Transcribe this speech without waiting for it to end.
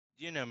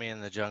You know me in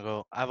the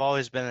jungle. I've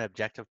always been an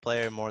objective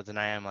player more than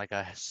I am like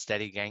a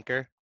steady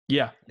ganker.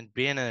 Yeah. And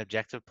being an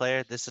objective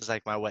player, this is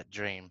like my wet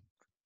dream.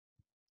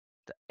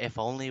 If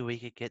only we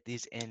could get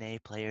these NA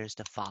players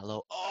to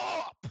follow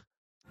up.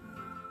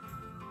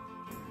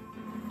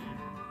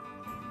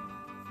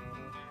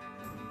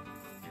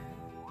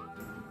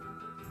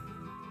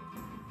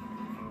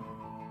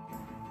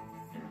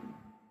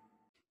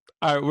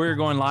 All right, we're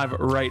going live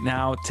right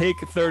now. Take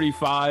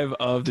 35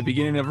 of the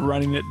beginning of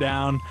Running It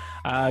Down.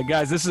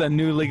 Guys, this is a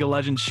new League of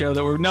Legends show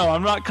that no,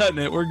 I'm not cutting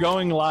it. We're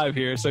going live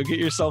here, so get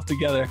yourself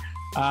together.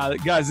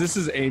 Guys, this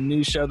is a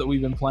new show that we've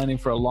been planning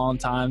for a long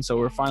time, so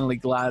we're finally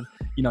glad,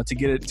 to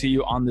get it to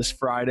you on this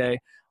Friday.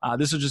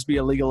 This will just be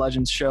a League of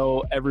Legends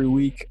show every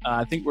week.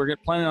 I think we're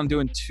planning on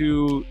doing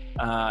 2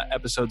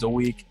 episodes a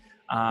week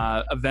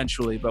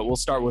eventually, but we'll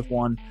start with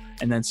 1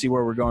 and then see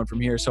where we're going from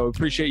here. So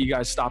appreciate you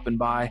guys stopping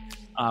by.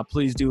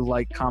 Please do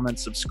like, comment,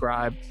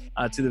 subscribe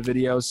to the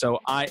video. So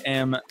I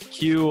am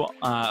Q,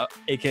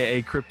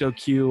 aka Crypto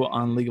Q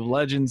on League of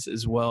Legends,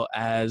 as well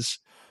as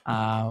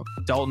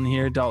Dalton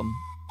here. Dalton,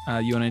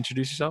 you want to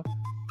introduce yourself?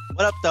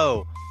 What up,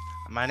 though?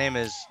 My name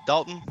is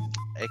Dalton,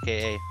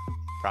 aka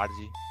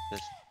Prodigy.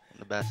 Just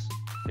the best.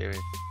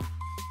 Period.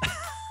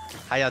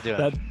 How y'all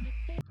doing?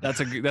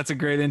 That's a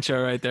great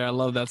intro right there. I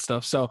love that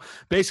stuff. So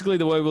basically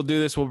the way we'll do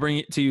this, we'll bring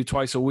it to you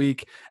twice a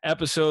week.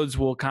 Episodes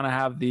will kind of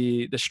have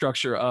the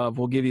structure of,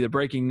 we'll give you the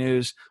breaking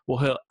news. We'll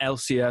hit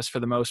LCS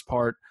for the most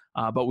part,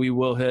 but we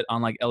will hit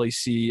on like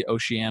LEC,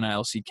 Oceania,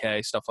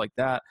 LCK, stuff like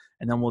that.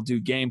 And then we'll do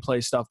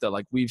gameplay stuff that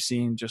like we've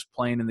seen just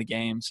playing in the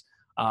games.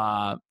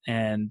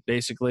 And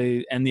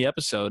basically end the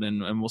episode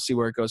and we'll see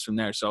where it goes from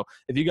there. So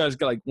if you guys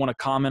want to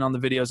comment on the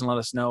videos and let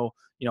us know,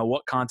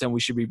 what content we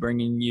should be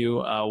bringing you,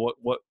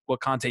 what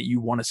content you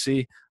want to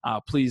see,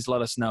 please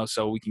let us know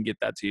so we can get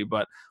that to you.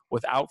 But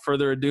without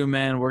further ado,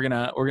 man, we're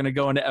gonna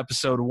go into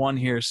episode 1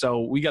 here.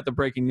 So we got the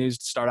breaking news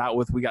to start out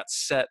with. We got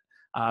Sett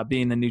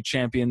being the new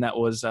champion that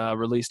was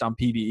released on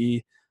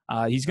PvE.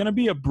 He's gonna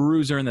be a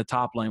bruiser in the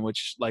top lane,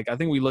 which I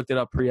think we looked it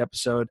up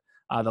pre-episode.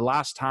 The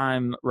last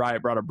time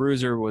Riot brought a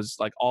bruiser was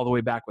all the way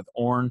back with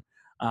Ornn.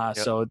 Yep.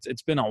 So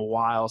it's been a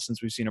while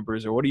since we've seen a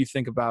bruiser. What do you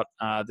think about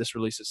this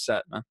release of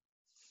Sett, man?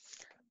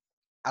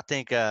 I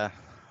think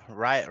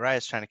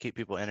Riot's trying to keep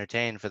people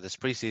entertained for this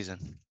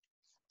preseason.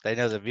 They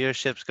know the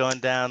viewership's going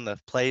down, the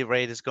play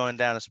rate is going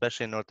down,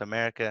 especially in North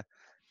America.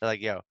 They're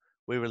like, yo,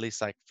 we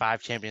release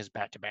 5 champions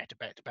back to back to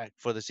back to back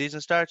before the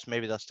season starts.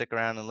 Maybe they'll stick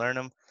around and learn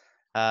them.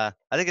 I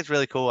think it's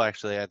really cool,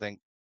 actually. I think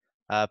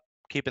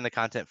keeping the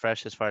content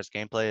fresh as far as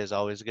gameplay is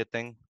always a good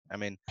thing. I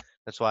mean,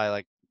 that's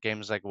why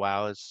games like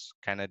WoW is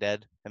kind of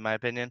dead, in my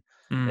opinion.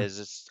 Is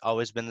it's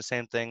always been the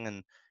same thing,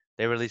 and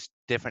they release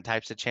different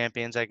types of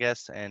champions, I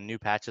guess, and new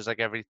patches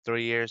every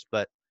 3 years,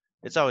 but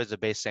it's always the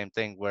base same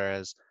thing.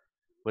 Whereas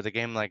with a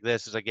game like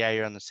this, it's yeah,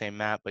 you're on the same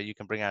map, but you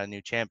can bring out a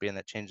new champion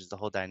that changes the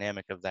whole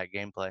dynamic of that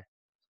gameplay,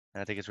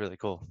 and I think it's really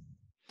cool.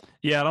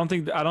 Yeah, I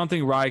don't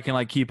think Riot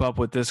can keep up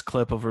with this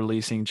clip of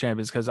releasing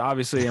champions, because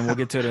obviously, and we'll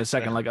get to it in a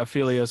second,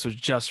 Aphelios was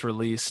just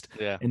released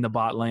in the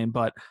bot lane,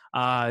 but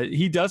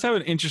he does have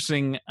an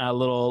interesting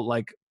little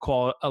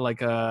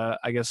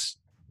I guess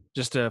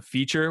just a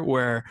feature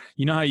where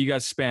how you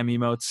guys spam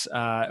emotes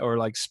or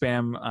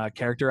spam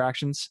character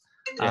actions.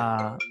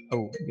 Yeah.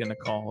 Getting a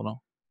call. Hold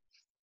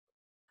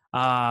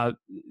on.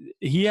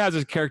 He has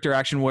a character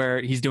action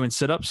where he's doing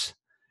sit-ups.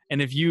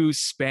 And if you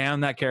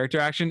spam that character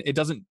action, it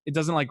doesn't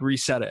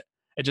reset it.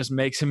 It just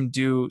makes him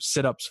do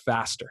sit-ups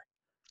faster.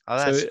 Oh,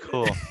 that's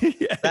cool.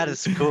 Yeah. That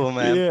is cool,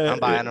 man. Yeah, I'm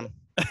buying them.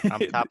 I'm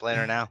top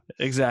laner now.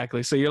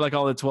 Exactly. So you're like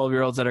all the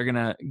 12-year-olds that are going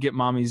to get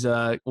mommy's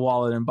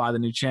wallet and buy the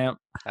new champ.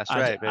 That's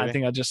right, baby. I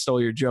think I just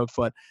stole your joke.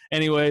 But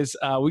anyways,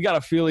 we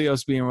got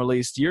Aphelios being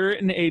released. You're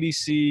an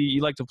ADC.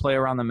 You like to play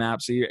around the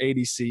map. So you're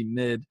ADC,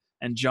 mid,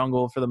 and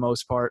jungle for the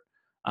most part.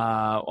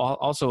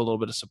 Also a little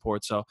bit of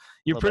support. So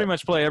you pretty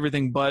much play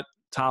everything but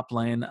top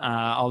lane.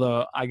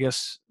 Although I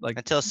guess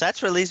until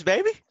Sett's released,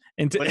 baby.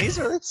 When he's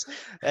released,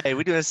 hey,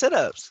 we doing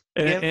sit-ups.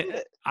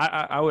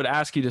 I would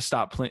ask you to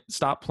stop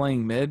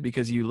playing mid,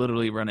 because you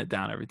literally run it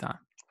down every time.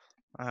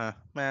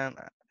 Man,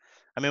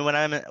 I mean, when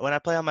I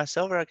play on my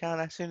silver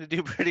account, I seem to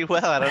do pretty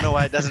well. I don't know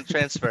why it doesn't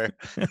transfer.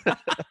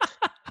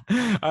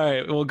 All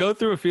right, we'll go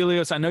through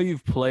Aphelios. I know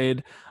you've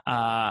played.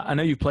 I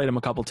know you've played him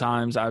a couple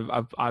times.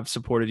 I've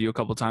supported you a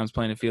couple times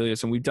playing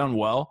Aphelios, and we've done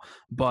well.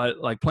 But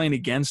playing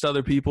against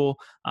other people,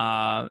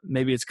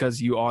 maybe it's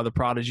because you are the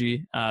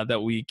prodigy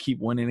that we keep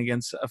winning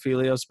against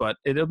Aphelios. But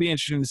it'll be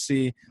interesting to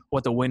see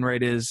what the win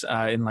rate is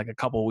in a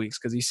couple of weeks,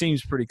 because he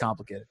seems pretty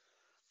complicated.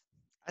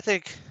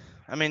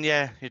 I mean,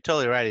 yeah, you're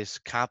totally right. He's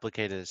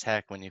complicated as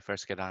heck when you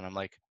first get on him.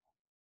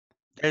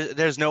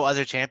 There's no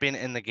other champion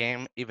in the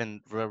game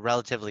even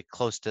relatively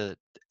close to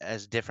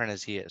as different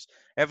as he is.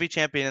 Every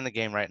champion in the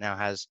game right now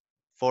has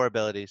 4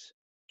 abilities,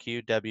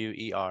 Q, W,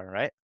 E, R,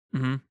 right?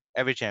 Mm-hmm.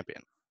 Every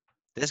champion.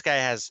 This guy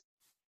has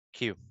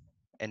Q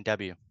and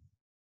W.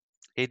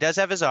 He does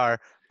have his R,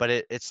 but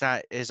it's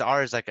not. His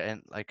R is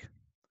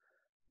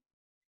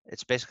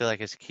It's basically like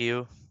his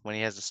Q when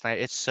he has the sniper.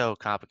 It's so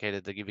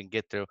complicated to even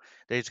get through.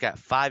 He's got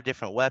 5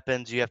 different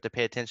weapons. You have to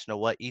pay attention to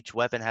what each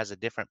weapon has a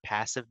different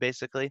passive,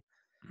 basically.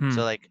 Hmm.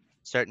 So like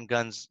certain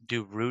guns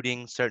do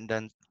rooting,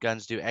 certain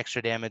guns do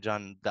extra damage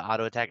on the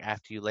auto attack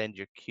after you land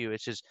your Q.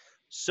 It's just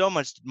so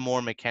much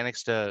more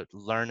mechanics to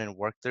learn and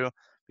work through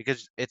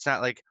because it's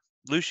not like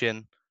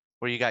Lucian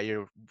where you got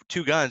your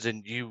 2 guns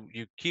and you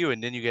Q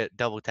and then you get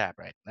double tap,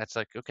 right? That's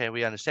like, okay,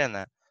 we understand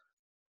that.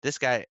 This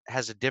guy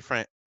has a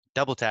different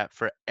double tap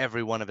for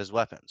every one of his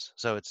weapons.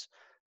 So it's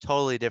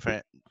totally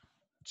different.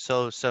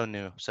 So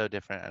new, so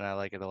different, and I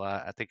like it a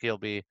lot. I think he'll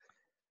be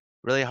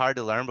really hard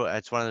to learn, but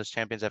it's one of those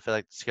champions I feel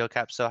like the skill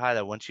cap's so high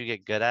that once you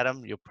get good at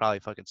him, you'll probably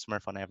fucking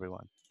smurf on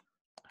everyone.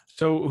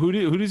 So who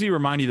does he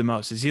remind you the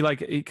most? Is he like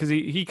because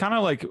he kind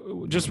of like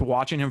just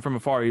watching him from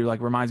afar, he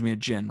like reminds me of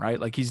Jin, right?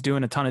 Like he's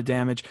doing a ton of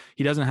damage.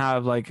 He doesn't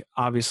have like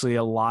obviously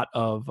a lot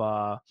of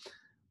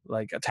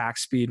like attack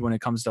speed when it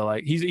comes to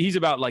like he's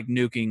about like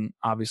nuking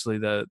obviously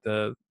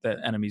the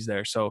enemies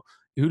there. So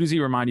who does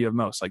he remind you of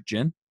most? Like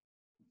Jin?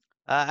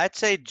 I'd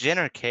say Jin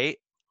or Kate,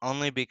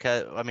 only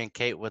because I mean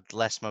Kate with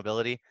less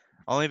mobility,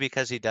 only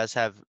because he does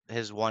have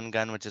his one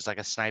gun, which is like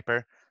a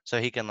sniper,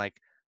 so he can like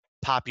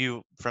pop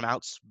you from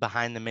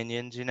behind the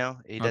minions. He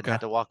doesn't Okay,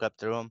 have to walk up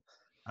through them.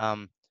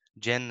 Um,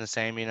 Jin the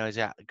same. He's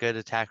got good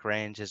attack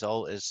range. His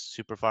ult is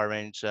super far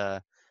range.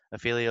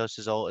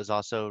 Aphelios' ult is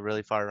also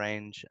really far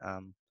range.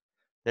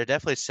 They're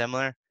definitely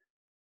similar.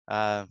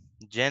 Uh,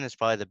 Jin is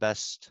probably the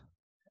best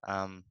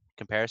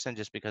comparison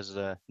just because of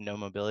the no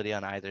mobility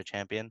on either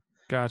champion.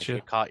 If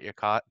gotcha. you're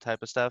caught type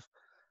of stuff.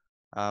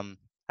 Um,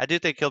 I do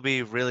think he'll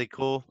be really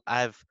cool.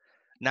 I've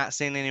not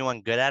seen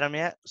anyone good at him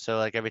yet, so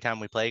like every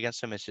time we play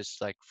against him, it's just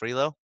like free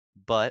low.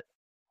 But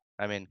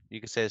I mean, you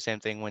could say the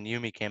same thing when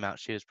Yumi came out.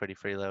 She was pretty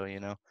free low.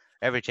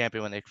 Every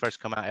champion when they first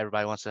come out,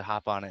 everybody wants to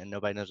hop on it, and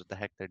nobody knows what the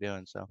heck they're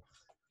doing. So,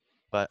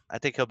 but I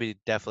think he'll be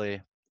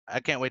definitely. I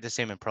can't wait to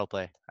see him in pro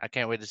play. I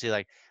can't wait to see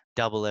like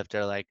double lift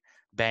or like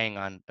bang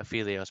on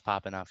Aphelios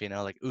popping off.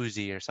 Like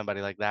Uzi or somebody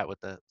like that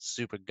with the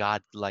super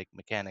god-like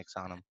mechanics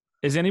on him.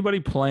 Is anybody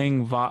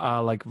playing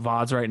like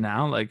VODs right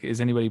now? Like,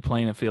 is anybody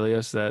playing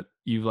Aphelios that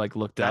you've like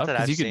looked Not up? that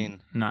Because I've you could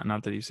seen.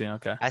 not that you've seen.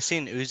 Okay, I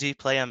seen Uzi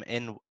play him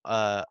in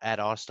at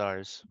All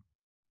Stars,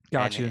 and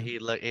got you.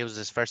 it was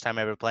his first time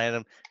ever playing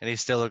him, and he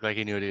still looked like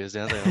he knew what he was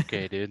doing. I was like,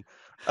 okay, dude,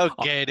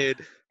 okay,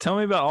 dude. Tell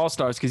me about All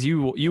Stars because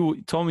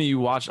you told me you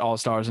watched All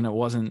Stars and it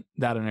wasn't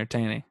that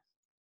entertaining.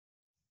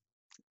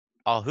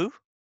 All who?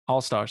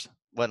 All Stars.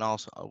 When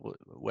also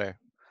where?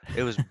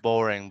 It was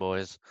boring,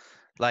 boys.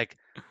 Like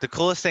the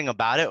coolest thing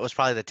about it was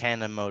probably the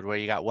tandem mode where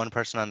you got one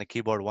person on the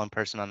keyboard, one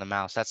person on the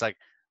mouse. That's like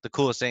the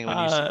coolest thing when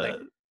you see like Uh,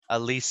 a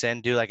Lee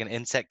Sin do like an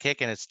inset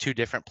kick and it's 2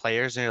 different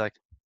players, and you're like,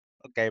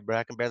 okay, bro,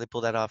 I can barely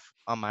pull that off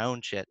on my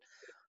own shit.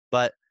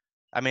 But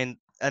I mean,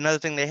 another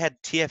thing, they had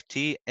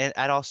TFT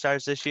at All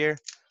Stars this year.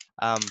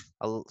 Um,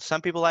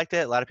 some people liked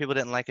it. A lot of people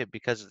didn't like it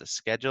because of the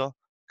schedule.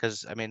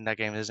 Because I mean, that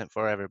game isn't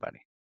for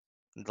everybody.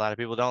 A lot of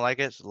people don't like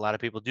it. A lot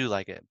of people do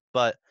like it.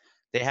 But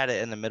they had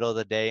it in the middle of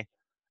the day,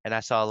 and I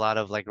saw a lot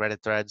of like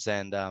Reddit threads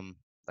and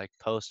like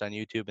posts on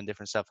YouTube and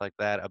different stuff like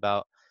that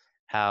about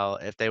how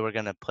if they were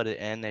gonna put it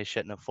in, they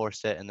shouldn't have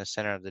forced it in the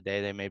center of the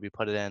day. They maybe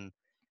put it in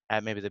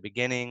at maybe the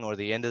beginning or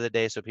the end of the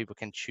day so people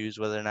can choose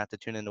whether or not to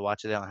tune in to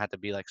watch it. They don't have to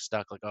be like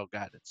stuck like, oh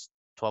god, it's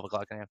 12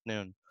 o'clock in the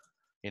afternoon,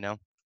 you know?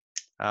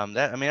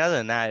 That I mean, other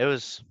than that, it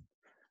was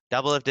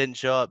Double Lift didn't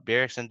show up,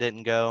 Bjergsen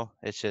didn't go.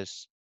 It's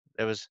just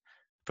it was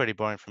pretty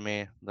boring for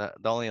me. The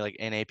only like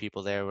NA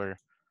people there were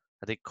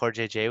I think Core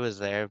JJ was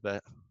there,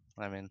 but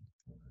I mean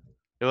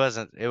it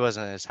wasn't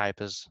as hype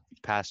as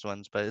past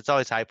ones, but it's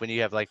always hype when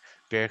you have like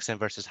Bjergsen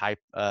versus hype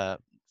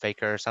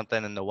Faker or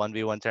something in the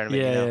 1v1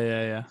 tournament, yeah, yeah,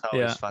 yeah, yeah, It's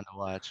always yeah. fun to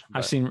watch.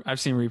 I've But seen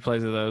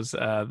replays of those.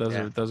 Those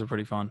yeah. are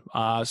pretty fun.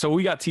 So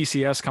we got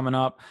TCS coming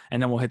up,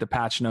 and then we'll hit the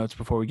patch notes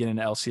before we get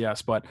into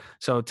LCS. But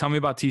so tell me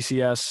about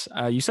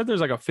TCS. You said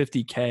there's like a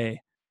 50K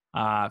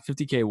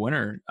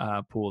winner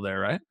pool there,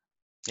 right?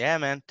 Yeah,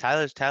 man.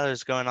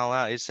 Tyler's going all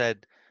out. He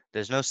said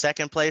there's no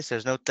second place,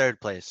 there's no third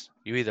place.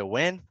 You either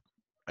win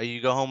or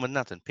you go home with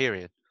nothing.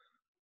 Period.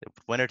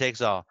 Winner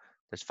takes all.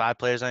 There's 5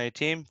 players on your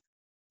team,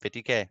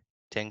 50K,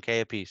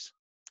 10K apiece.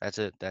 That's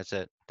it. That's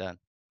it. Done.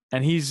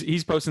 And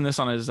he's posting this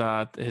on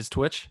his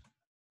Twitch.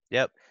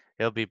 Yep.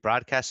 It'll be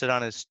broadcasted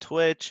on his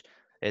Twitch.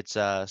 It's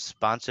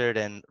sponsored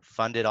and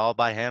funded all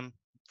by him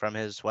from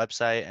his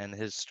website and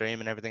his stream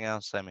and everything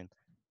else. I mean,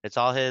 it's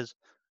all his.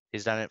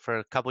 He's done it for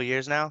a couple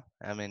years now.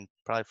 I mean,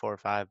 probably 4 or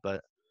 5,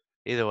 but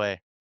either way,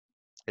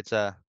 it's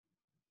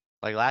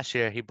like last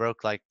year he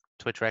broke like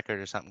Twitch record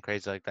or something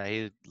crazy like that.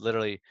 He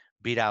literally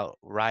beat out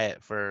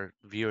Riot for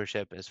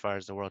viewership as far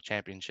as the world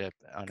championship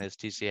on his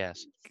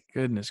TCS.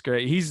 Goodness,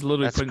 great. He's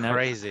literally That's putting that.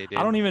 crazy, I dude.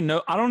 don't even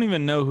know. I don't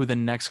even know who the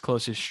next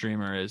closest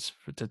streamer is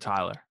to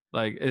Tyler.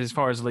 Like as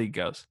far as league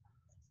goes.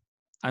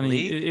 I mean,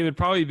 League? it would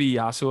probably be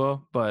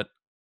Yasuo, but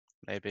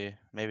Maybe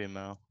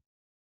Mo.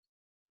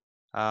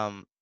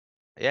 Um,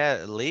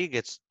 yeah, League.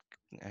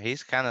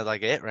 He's kind of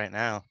like it right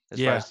now as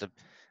far yeah, as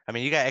I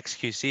mean, you got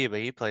XQC, but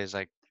he plays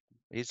like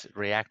He's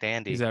React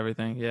Andy. He's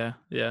everything. Yeah.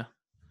 Yeah.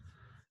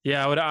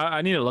 Yeah,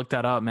 I need to look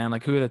that up, man.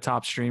 Like, who are the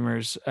top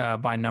streamers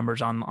by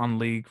numbers on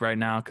League right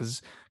now?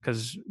 Because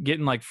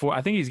getting like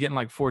I think he's getting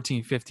like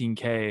 14,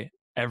 15K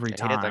every Yeah,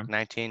 he had like time.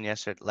 19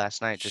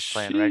 last night just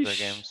playing regular Sheesh.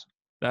 games.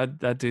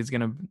 That dude's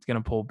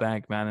gonna pull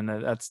bank, man,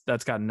 and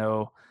that's got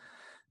no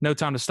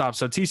time to stop.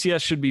 So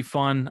TCS should be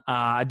fun.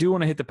 I do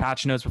want to hit the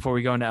patch notes before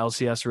we go into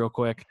LCS real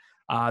quick.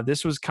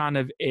 This was kind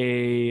of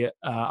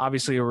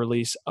obviously a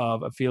release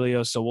of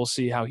Aphelios, so we'll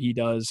see how he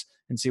does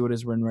and see what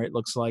his win rate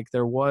looks like.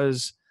 There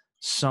was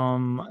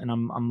some, and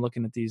I'm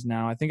looking at these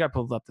now. I think I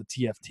pulled up the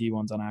TFT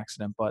ones on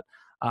accident, but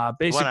The one I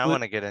basically,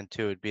 want to get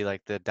into would be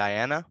like the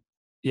Diana.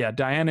 yeah,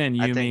 Diana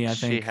and I think Yumi. I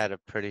she think had a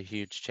pretty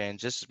huge change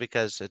just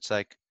because it's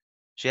like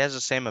she has the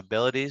same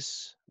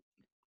abilities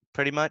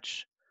pretty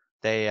much.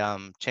 They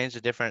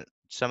changed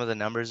some of the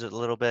numbers a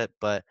little bit,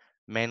 but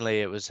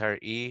mainly it was her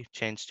E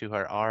changed to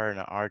her R and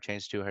her R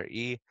changed to her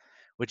E,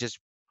 which is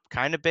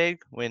kind of big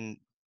when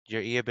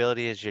your E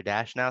ability is your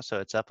dash now, so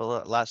it's up a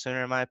lot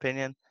sooner in my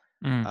opinion.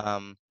 mm,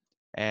 Um,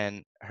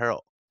 and her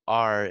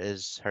R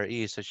is her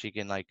E, so she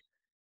can like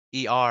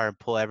ER and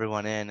pull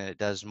everyone in, and it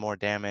does more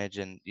damage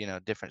and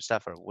different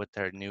stuff with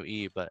her new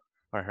E,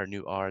 or her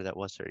new R that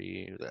was her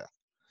E.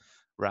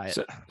 Riot.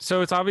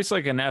 so it's obviously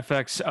like an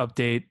FX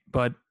update,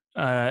 but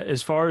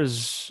as far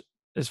as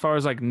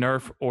like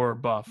nerf or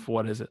buff,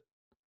 what is it?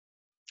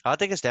 I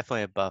think it's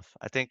definitely a buff.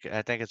 I think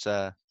it's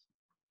a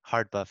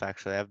hard buff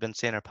actually. I've been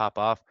seeing her pop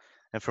off,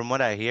 and from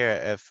what I hear,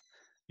 if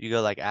you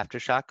go like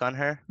aftershock on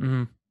her,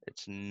 Mm-hmm.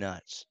 it's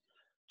nuts.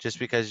 Just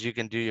because you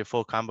can do your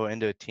full combo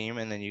into a team,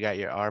 and then you got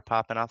your R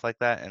popping off like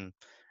that. And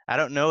I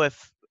don't know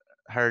if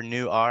her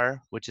new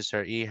R, which is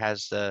her E,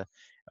 has the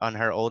on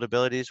her old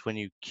abilities when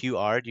you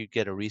QR'd, you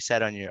get a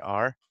reset on your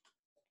R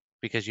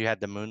because you had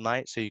the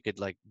moonlight, so you could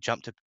like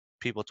jump to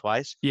people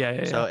twice. Yeah,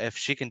 yeah, So yeah. if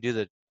she can do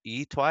the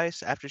E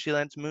twice after she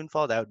lands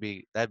Moonfall, that'd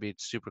be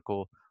super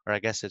cool. Or I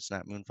guess it's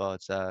not Moonfall,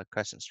 it's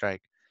Crescent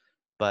Strike.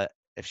 But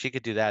if she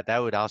could do that,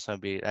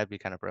 that'd be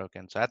kind of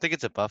broken. So I think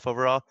it's a buff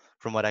overall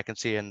from what I can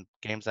see in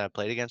games that I've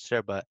played against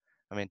her. But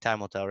I mean, time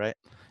will tell, right?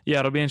 Yeah,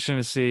 it'll be interesting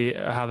to see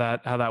how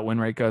that win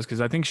rate goes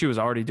because I think she was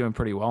already doing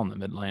pretty well in the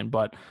mid lane.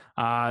 But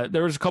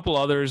there was a couple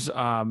others.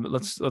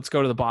 Let's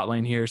go to the bot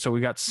lane here. So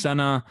we got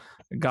Senna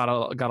got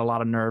a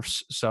lot of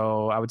nerfs.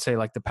 So I would say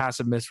like the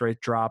passive miss rate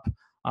drop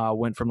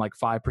went from like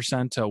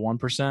 5% to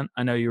 1%.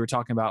 I know you were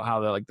talking about how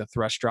the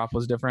thresh drop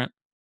was different.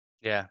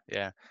 Yeah,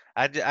 yeah.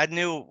 I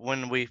knew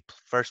when we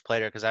first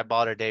played her because I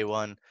bought her day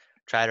one,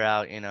 tried her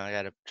out. I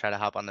got to try to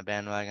hop on the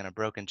bandwagon of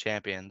Broken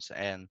Champions,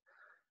 and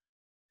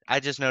I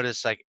just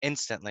noticed like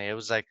instantly. It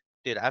was like,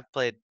 dude, I've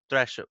played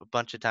Thresh a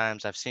bunch of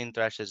times. I've seen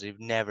Threshes. You've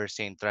never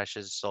seen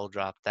Threshes soul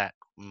drop that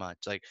much.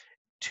 Like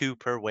 2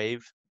 per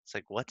wave. It's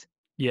like what?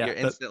 Yeah, You're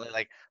instantly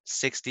like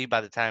 60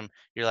 by the time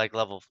you're like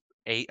level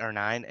 8 or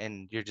 9,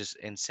 and you're just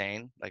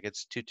insane. Like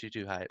it's too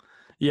high.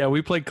 Yeah,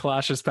 we played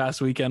Clash this past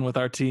weekend with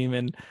our team,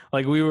 and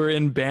like we were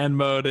in ban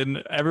mode,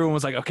 and everyone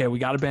was like, "Okay, we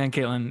got to ban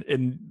Caitlyn,"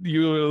 and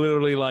you were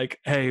literally like,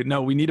 "Hey,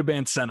 no, we need to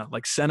ban Senna.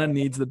 Like Senna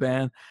needs the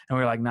ban," and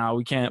we are like, "No,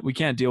 we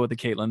can't deal with the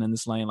Caitlyn in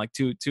this lane. Like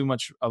too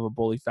much of a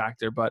bully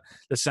factor." But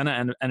the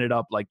Senna ended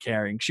up like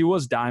carrying. She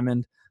was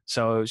diamond,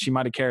 so she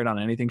might have carried on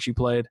anything she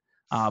played.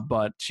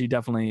 But she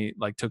definitely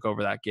like took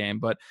over that game.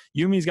 But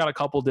Yumi's got a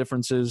couple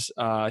differences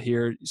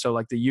here. So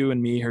like the U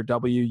and me, her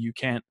W, you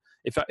can't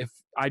if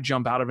I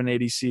jump out of an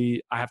ADC,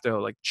 I have to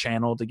like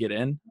channel to get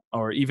in,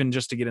 or even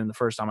just to get in the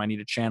first time, I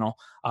need a channel.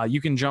 You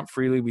can jump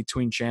freely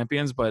between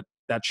champions, but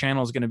that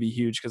channel is going to be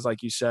huge because,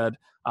 like you said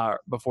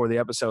before the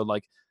episode,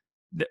 like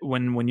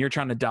when you're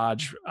trying to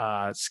dodge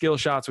skill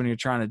shots, when you're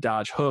trying to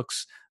dodge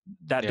hooks,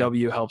 that Yeah.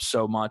 W helps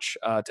so much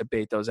to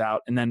bait those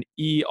out. And then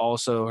E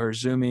also, her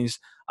zoomies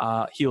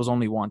heals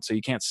only once, so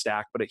you can't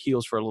stack, but it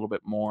heals for a little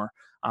bit more.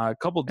 A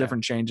couple Yeah.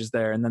 different changes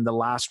there. And then the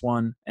last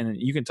one, and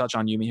you can touch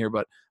on Yumi here,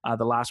 but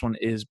the last one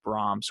is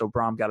Braum. So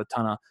Braum got a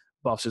ton of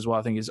buffs as well.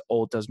 I think his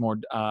ult does more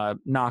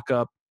knock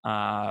up.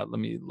 Let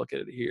me look at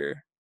it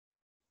here.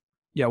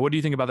 Yeah, what do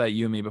you think about that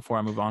Yumi before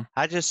I move on?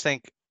 I just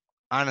think,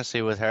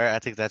 honestly, with her, I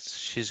think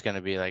she's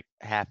gonna be like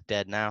half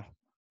dead now.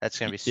 That's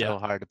gonna be Yeah. so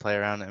hard to play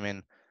around. I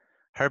mean,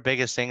 her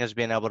biggest thing is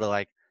being able to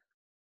like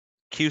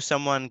Q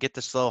someone, get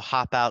the slow,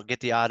 hop out, get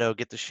the auto,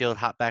 get the shield,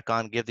 hop back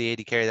on, give the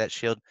AD carry that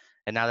shield,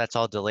 and now that's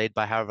all delayed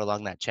by however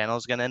long that channel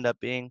is gonna end up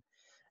being.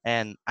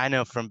 And I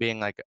know from being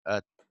like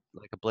a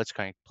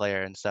Blitzcrank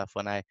player and stuff,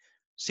 when I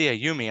see a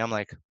Yumi, I'm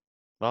like,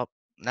 well,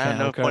 now Can't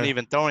no hook point her.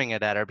 even throwing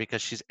it at her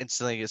because she's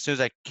instantly, as soon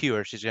as I Q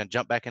her, she's gonna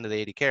jump back into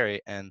the AD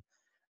carry, and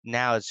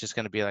now it's just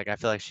gonna be like I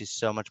feel like she's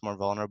so much more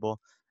vulnerable.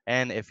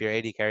 And if your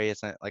AD carry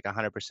isn't like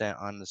 100%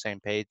 on the same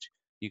page,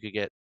 you could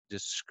get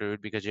just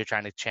screwed because you're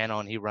trying to channel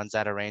and he runs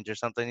out of range or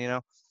something.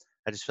 I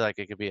just feel like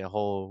it could be a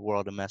whole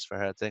world of mess for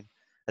her. I think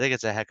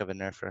it's a heck of a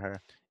nerf for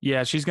her.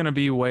 Yeah, she's going to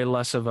be way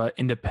less of an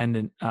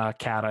independent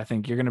cat. I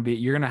think you're going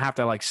to have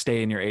to like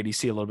stay in your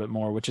ADC a little bit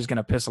more, which is going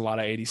to piss a lot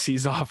of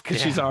ADCs off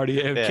because she's Yeah, already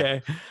yeah,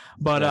 AFK.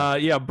 But yeah.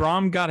 yeah,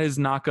 Braum got his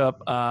knock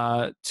up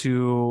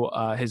to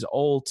his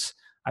ult.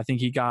 I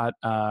think he got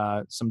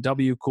some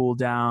W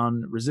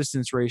cooldown,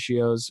 resistance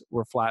ratios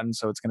were flattened,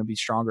 so it's going to be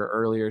stronger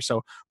earlier.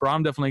 So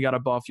Braum definitely got a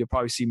buff. You'll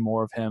probably see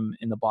more of him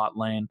in the bot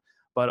lane.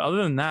 But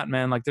other than that,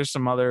 man, like there's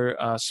some other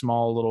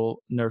small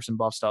little nerfs and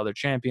buffs to other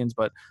champions,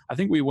 but I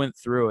think we went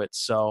through it.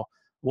 So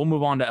we'll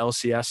move on to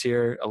LCS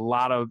here. A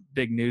lot of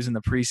big news in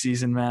the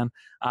preseason, man.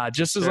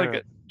 Just as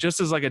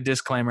like a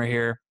disclaimer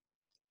here,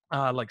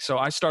 so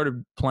I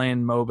started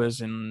playing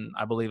MOBAs in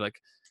I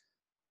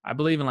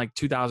believe in like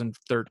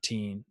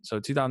 2013. So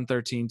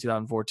 2013,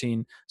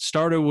 2014,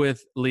 started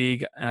with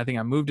League, and I think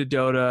I moved to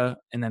Dota,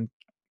 and then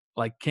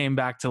like came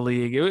back to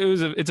League.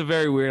 It's a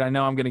very weird. I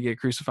know I'm gonna get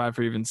crucified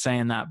for even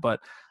saying that, but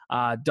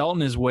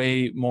Dalton is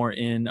way more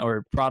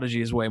or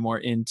Prodigy is way more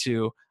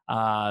into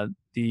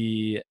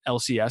the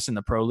LCS and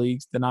the Pro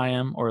Leagues than I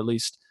am, or at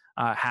least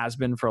has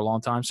been for a long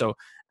time. So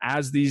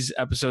as these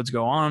episodes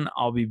go on,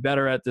 I'll be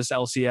better at this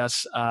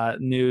LCS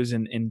news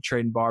and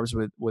trading barbs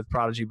with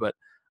Prodigy. But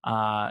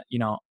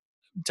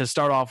to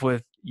start off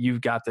with,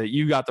 you've got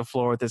the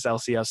floor with this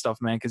LCS stuff,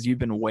 man, because you've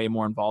been way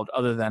more involved.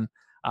 Other than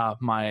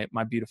my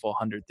beautiful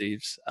 100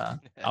 Thieves,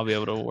 I'll be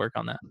able to work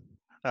on that.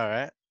 All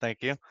right,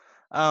 thank you.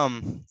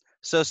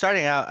 So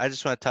starting out, I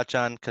just want to touch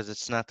on, because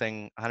it's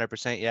nothing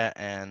 100% yet,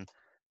 and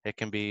it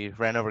can be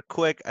ran over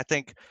quick. I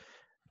think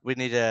we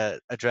need to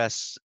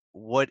address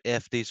what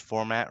if these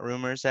format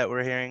rumors that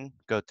we're hearing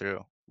go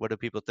through. What do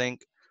people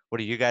think? What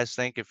do you guys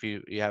think? If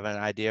you have an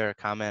idea or a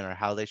comment or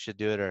how they should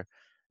do it, or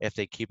if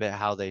they keep it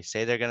how they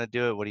say they're going to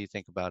do it, what do you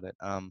think about it?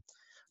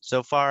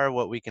 So far,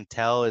 what we can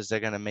tell is they're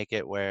going to make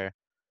it where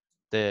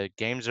the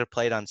games are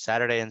played on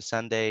Saturday and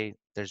Sunday.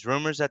 There's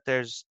rumors that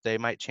they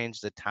might change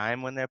the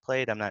time when they're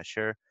played. I'm not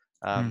sure.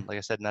 Like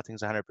I said,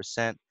 nothing's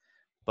 100%.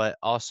 But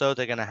also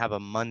they're going to have a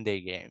Monday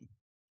game,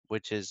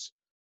 which is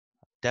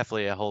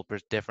definitely a whole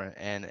different.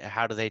 And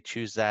how do they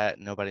choose that?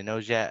 Nobody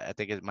knows yet. I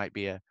think it might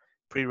be a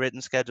pre-written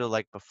schedule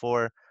like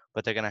before,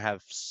 but they're going to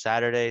have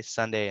Saturday,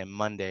 Sunday, and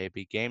Monday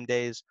be game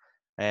days.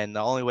 And the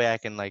only way I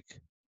can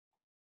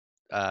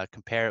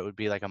compare it would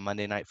be like a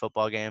Monday night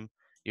football game.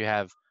 You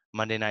have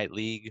Monday night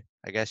league.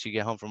 I guess you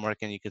get home from work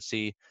and you could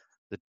see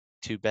the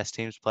two best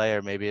teams play,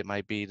 or maybe it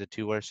might be the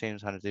two worst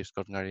teams, 100 Thieves,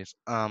 Golden Guardians.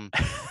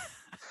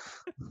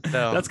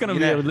 So that's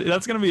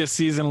gonna be a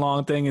season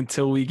long thing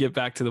until we get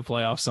back to the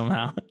playoffs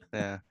somehow.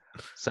 Yeah.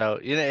 So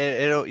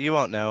you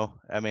won't know.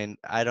 I mean,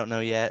 I don't know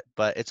yet,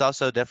 but it's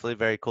also definitely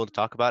very cool to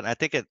talk about, and I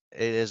think it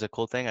is a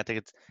cool thing. I think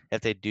it's if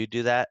they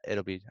do that,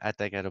 I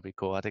think it'll be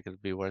cool. I think it'll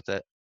be worth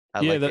it. I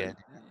like it.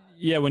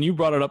 Yeah, when you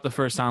brought it up the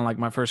first time, like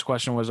my first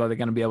question was, are they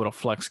going to be able to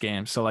flex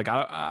games? So like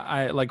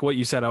I like what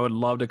you said. I would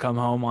love to come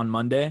home on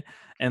Monday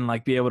and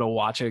like be able to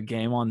watch a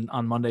game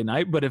on Monday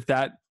night. But if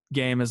that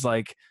game is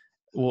like,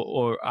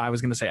 or I was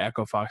going to say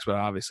Echo Fox, but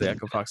obviously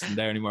Echo Fox isn't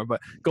there anymore.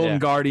 But Golden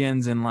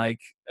Guardians and like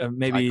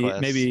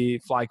maybe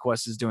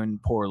FlyQuest is doing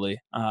poorly.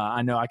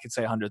 I know I could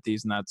say 100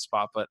 Thieves in that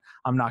spot, but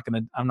I'm not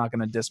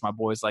gonna diss my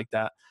boys like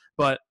that.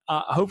 But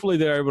hopefully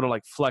they're able to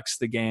like flex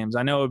the games.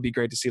 I know it would be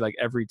great to see like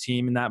every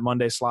team in that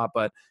Monday slot,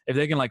 but if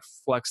they can like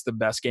flex the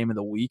best game of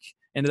the week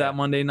into that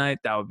Monday night,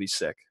 that would be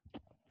sick.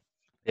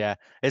 Yeah,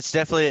 it's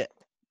definitely.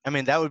 I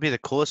mean, that would be the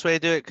coolest way to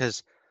do it,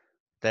 because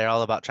they're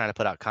all about trying to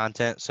put out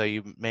content. So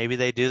maybe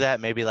they do that.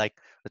 Maybe like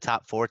the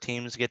top 4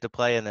 teams get to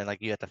play, and then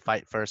like you have to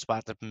fight for a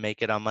spot to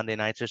make it on Monday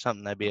nights or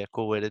something. That'd be a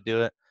cool way to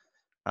do it.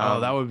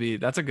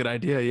 That's a good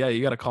idea. Yeah,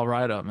 you got to call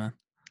Riot up, man.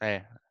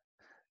 Hey,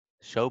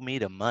 show me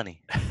the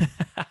money.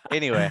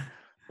 Anyway,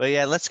 but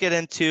yeah, let's get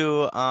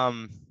into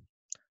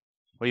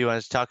what you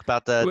want to talk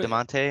about the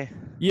Damonte?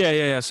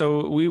 Yeah.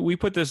 So we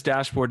put this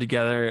dashboard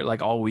together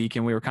like all week,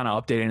 and we were kind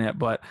of updating it.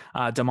 But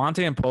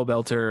Damonte and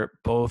Pobelter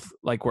both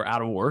like were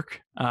out of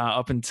work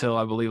up until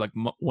I believe like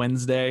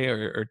Wednesday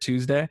or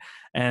Tuesday,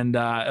 and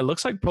it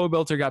looks like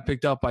Pobelter got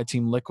picked up by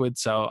Team Liquid.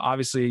 So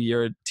obviously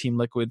you're a Team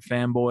Liquid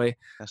fanboy.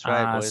 That's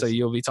right, boys. So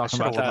you'll be talking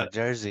about that. My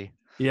jersey.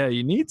 Yeah,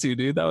 you need to,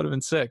 dude. That would have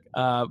been sick.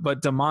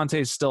 But Damonte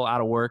is still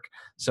out of work,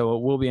 so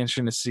it will be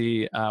interesting to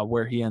see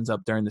where he ends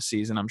up during the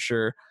season. I'm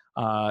sure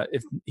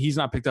if he's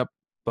not picked up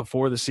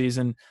before the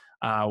season,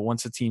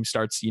 once the team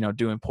starts,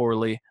 doing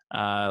poorly,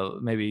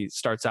 maybe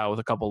starts out with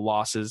a couple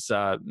losses,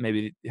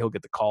 maybe he'll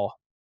get the call.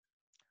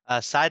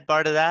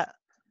 Sidebar to that,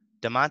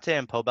 Damonte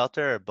and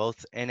Pobelter are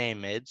both NA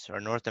mids,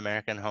 or North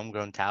American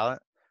homegrown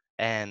talent,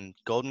 and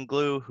Golden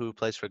Glue, who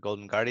plays for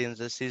Golden Guardians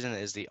this season,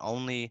 is the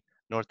only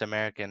North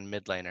American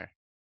mid laner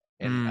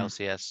in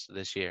LCS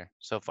this year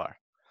so far.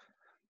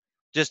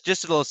 Just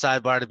a little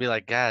sidebar to be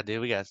like, God, dude,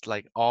 we got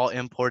like all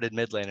imported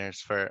mid laners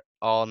for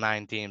all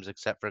 9 teams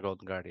except for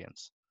Golden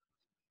Guardians.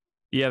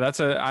 Yeah,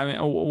 I mean,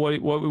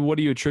 what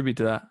do you attribute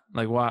to that?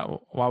 Like,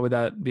 why would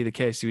that be the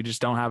case? You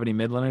just don't have any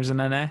mid laners in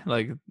NA?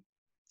 Like,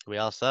 we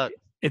all suck.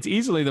 It's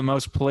easily the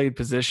most played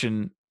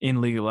position in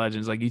League of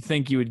Legends. Like, you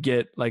think you would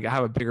get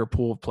have a bigger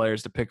pool of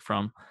players to pick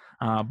from,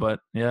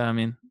 but yeah, I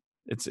mean,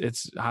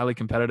 it's highly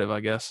competitive, I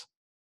guess.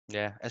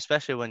 Yeah,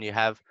 especially when you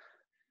have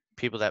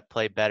people that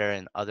play better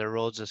in other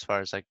roles, as far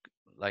as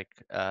like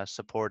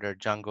support or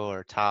jungle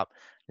or top.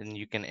 and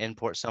you can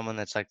import someone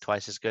that's like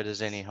twice as good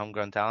as any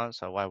homegrown talent.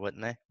 So why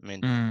wouldn't they? I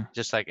mean, Mm.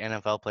 just like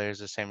NFL players,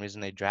 the same reason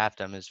they draft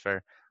them is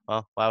for,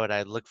 well, why would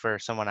I look for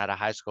someone out of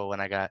high school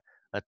when I got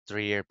a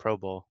 3-year Pro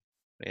Bowl?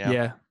 You know?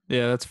 Yeah,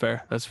 yeah, that's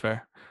fair. That's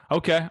fair.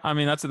 Okay, I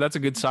mean that's a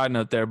good side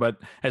note there. But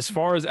as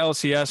far as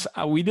LCS,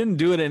 we didn't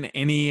do it in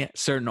any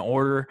certain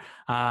order.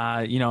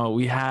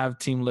 We have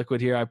Team Liquid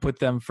here. I put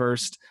them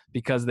first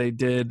because they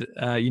did.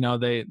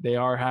 They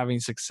are having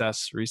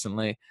success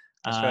recently.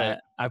 That's right.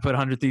 I put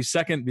 100 Thieves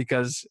second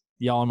because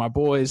y'all are my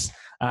boys.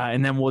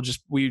 And then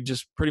we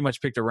just pretty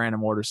much picked a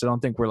random order. So don't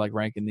think we're like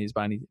ranking these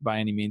by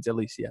any means, at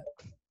least yet.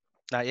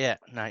 Not yet.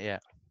 Not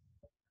yet.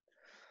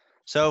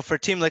 So for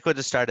Team Liquid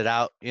to start it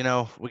out,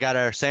 we got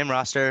our same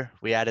roster.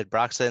 We added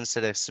Broxa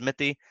instead of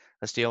Smithy.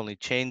 That's the only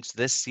change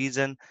this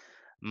season.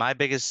 My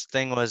biggest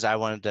thing was I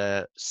wanted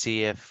to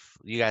see if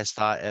you guys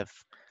thought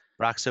if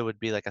Broxa would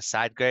be like a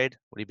side grade.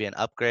 Would he be an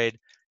upgrade? Do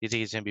you think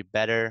he's going to be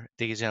better?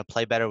 Think he's going to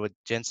play better with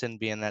Jensen,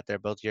 being that they're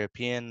both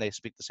European? They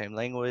speak the same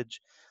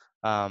language.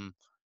 What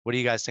do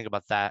you guys think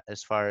about that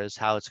as far as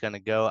how it's going to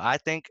go? I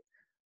think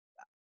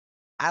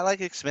I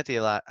like Smithy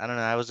a lot. I don't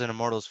know. I was an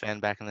Immortals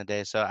fan back in the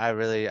day, so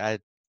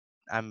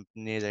I'm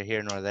neither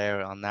here nor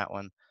there on that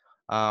one.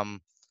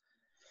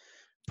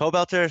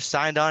 Pobelter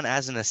signed on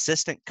as an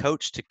assistant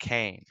coach to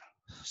Kane.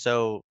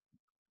 So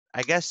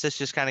I guess this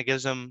just kind of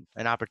gives him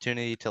an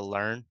opportunity to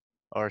learn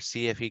or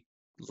see if he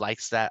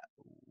likes that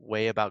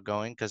way about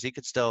going, because he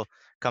could still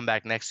come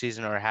back next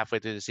season or halfway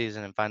through the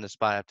season and find a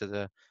spot after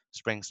the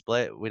spring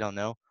split. We don't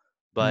know.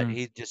 But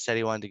he just said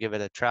he wanted to give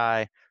it a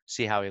try,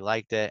 see how he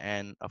liked it.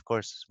 And of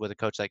course, with a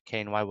coach like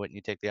Kane, why wouldn't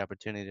you take the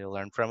opportunity to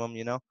learn from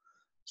him?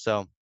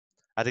 So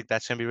I think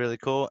that's going to be really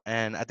cool.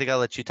 And I think I'll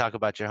let you talk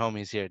about your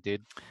homies here,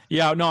 dude.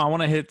 Yeah, no, I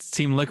want to hit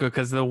Team Liquid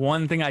because the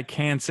one thing I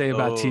can say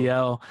about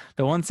TL,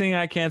 the one thing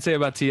I can say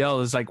about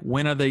TL is like,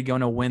 when are they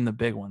going to win the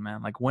big one,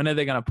 man? Like, when are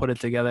they going to put it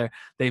together?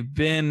 They've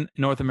been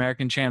North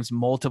American champs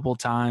multiple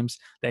times.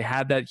 They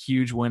had that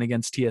huge win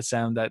against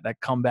TSM, that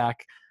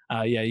comeback.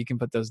 Yeah, you can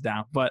put those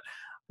down. But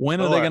when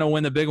are they going to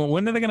win the big one?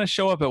 When are they going to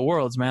show up at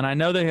Worlds, man? I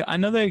know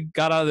they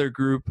got out of their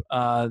group.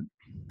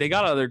 They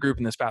got out of their group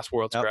in this past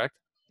Worlds, correct?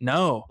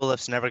 No.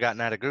 Bullif's never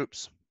gotten out of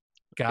groups.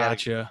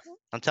 Gotcha.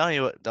 I'm telling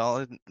you what, the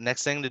only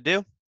next thing to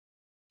do,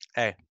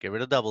 hey, get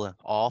rid of Dublin.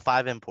 All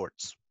 5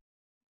 imports.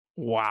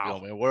 Wow. You're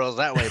going to win Worlds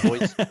that way,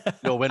 boys.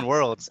 You'll win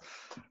Worlds.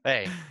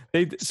 Hey,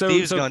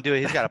 Steve's going to do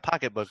it. He's got a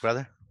pocketbook,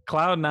 brother.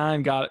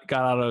 Cloud9 got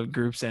out of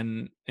groups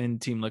and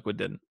Team Liquid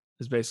didn't.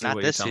 Is basically not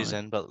what this you're telling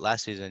season, me. But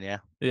last season, yeah.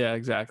 Yeah,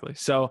 exactly.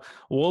 So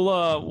we'll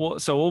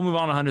move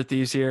on to 100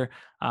 Thieves here.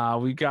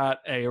 We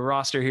got a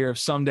roster here of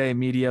Someday,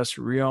 Meteos,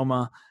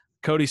 Ryoma,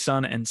 Cody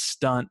Sun, and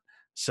Stunt.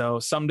 So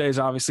Someday's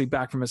obviously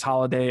back from his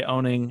holiday,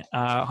 owning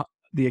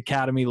the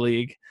Academy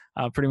League,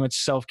 pretty much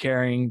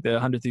self-carrying the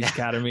 100 Thieves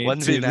Academy.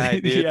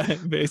 1v9, dude. Yeah,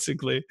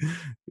 basically.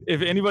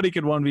 If anybody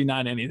could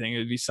 1v9 anything, it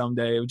would be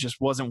Someday. It just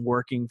wasn't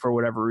working for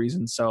whatever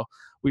reason. So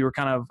we were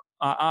kind of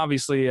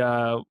obviously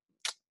who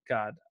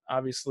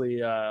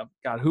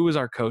was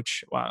our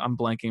coach? Wow, I'm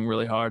blanking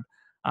really hard.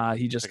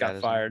 He just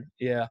got fired.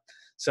 Yeah.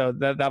 So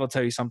that'll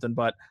tell you something.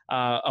 But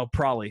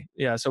Prolly.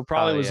 Yeah. So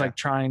Prolly was like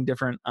trying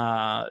different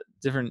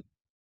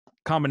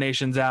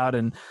combinations out,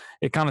 and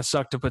it kind of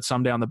sucked to put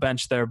Someday on the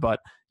bench there. But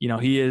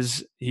he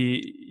is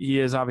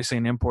obviously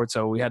an import,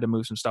 so we had to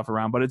move some stuff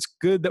around. But it's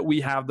good that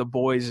we have the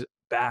boys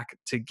back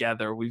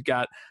together. We've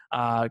got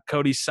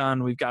Cody's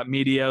son. We've got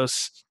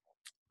Meteos.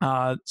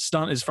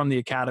 Stunt is from the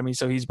Academy,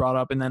 so he's brought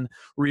up. And then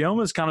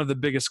Ryoma is kind of the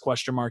biggest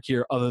question mark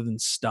here other than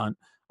Stunt.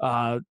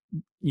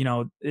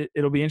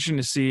 It'll be interesting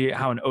to see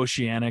how an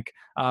Oceanic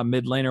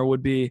mid laner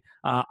would be.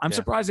 I'm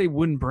surprised they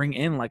wouldn't bring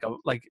in like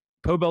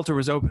Pobelter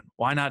was open.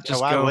 Why not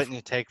just why wouldn't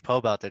you take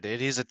Pobelter,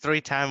 dude? He's a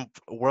 3-time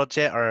world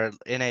champ or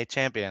NA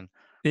champion.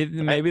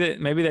 Maybe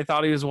they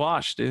thought he was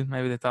washed, dude.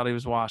 Maybe they thought he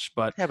was washed.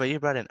 But yeah, but you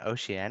brought in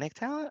Oceanic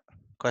talent?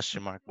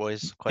 Question mark,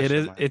 boys.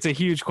 It's a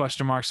huge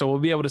question mark. So we'll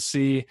be able to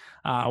see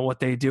what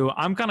they do.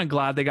 I'm kind of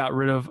glad they got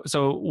rid of.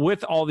 So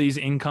with all these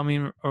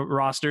incoming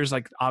rosters,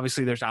 like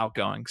obviously there's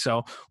outgoing.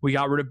 So we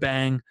got rid of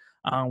Bang.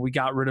 We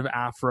got rid of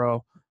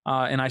Afro.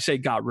 And I say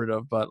got rid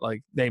of, but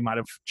like they might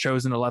have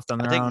chosen to left on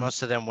their own. I think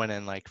most of them went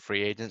in like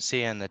free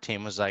agency, and the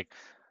team was like,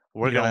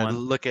 we're going to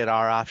look at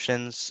our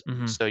options.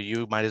 Mm-hmm. So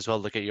you might as well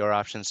look at your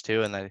options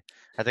too. And I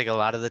think a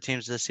lot of the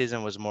teams this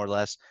season was more or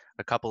less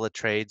a couple of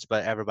trades,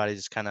 but everybody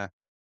just kind of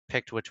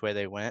picked which way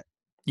they went.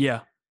 Yeah.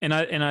 And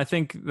I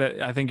think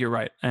you're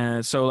right.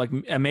 So like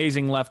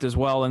Amazing left as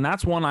well. And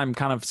that's one I'm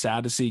kind of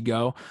sad to see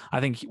go. I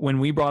think when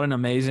we brought in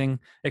Amazing,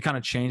 it kind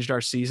of changed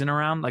our season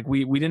around. Like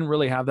we didn't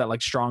really have that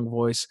like strong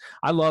voice.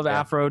 I love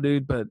Afro,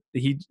 dude, but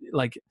he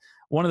like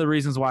one of the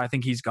reasons why I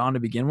think he's gone to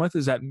begin with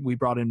is that we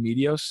brought in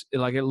Meteos. It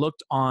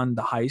looked on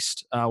The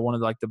Heist, one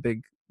of like the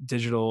big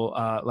digital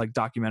like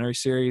documentary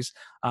series.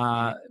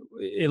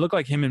 It looked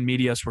like him and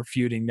Meteos were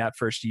feuding that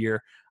first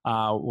year.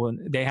 When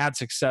they had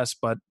success,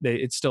 but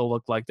it still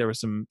looked like there was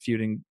some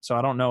feuding. So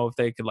I don't know if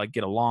they could like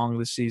get along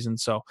this season.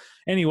 So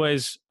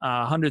anyways,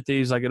 100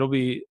 Thieves, like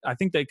I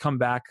think they come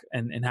back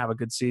and have a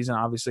good season.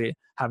 Obviously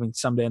having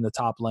Someday in the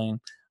top lane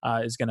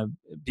is going to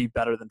be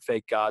better than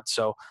Fake God.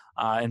 So,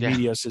 and Yeah.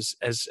 Medios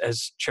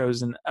has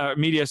chosen,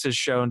 Medios has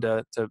shown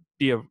to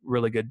be a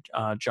really good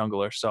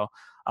jungler. So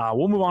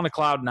we'll move on to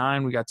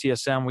Cloud9. We got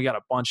TSM. We got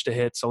a bunch to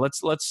hit. So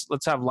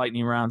let's have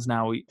lightning rounds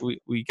now. We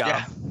got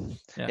Yeah. them.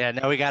 Yeah.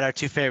 Now we got our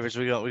two favorites.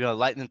 We're gonna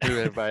lightning through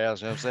everybody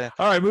else. You know what I'm saying?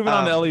 All right, moving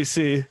on to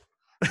LEC.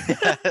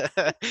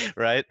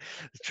 Right.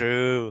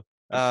 True.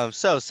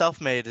 So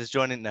Selfmade is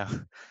joining now.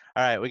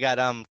 All right, we got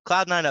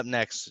Cloud9 up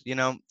next.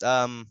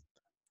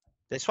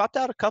 They swapped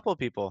out a couple of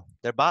people.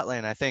 Their bot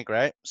lane, I think,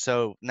 right?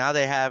 So now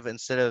they have,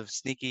 instead of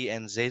Sneaky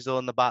and Zazel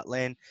in the bot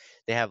lane,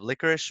 they have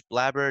Licorice,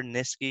 Blabber,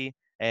 Niski,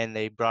 and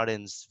they brought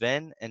in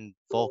Sven and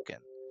Vulcan.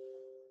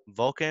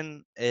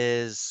 Vulcan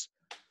is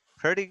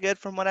pretty good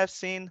from what I've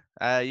seen.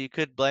 You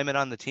could blame it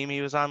on the team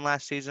he was on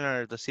last season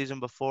or the season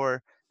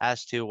before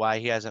as to why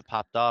he hasn't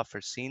popped off or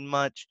seen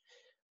much.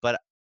 But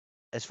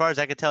as far as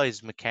I could tell,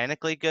 he's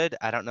mechanically good.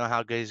 I don't know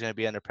how good he's going to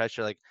be under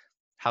pressure, like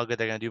how good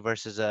they're going to do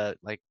versus a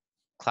like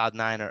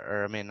Cloud9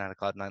 or I mean not a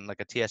Cloud9,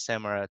 like a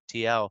TSM or a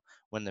TL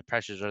when the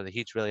pressures or the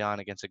heat's really on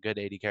against a good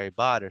AD carry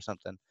bot or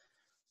something.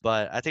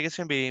 But I think it's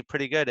going to be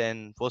pretty good,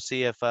 and we'll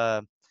see if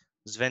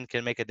Sven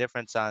can make a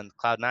difference on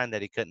Cloud9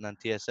 that he couldn't on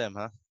TSM,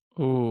 huh?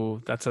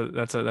 Ooh, that's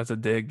a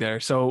dig there.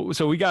 So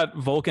we got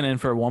Vulcan in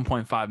for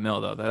 1.5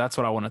 mil though. That's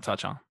what I want to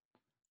touch on.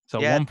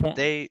 So Yeah, 1 point.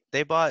 they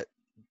bought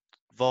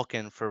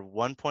Vulcan for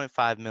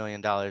 $1.5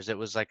 million. It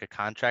was like a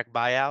contract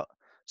buyout,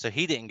 so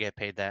he didn't get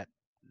paid that.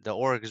 The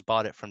orgs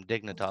bought it from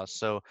Dignitas.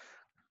 So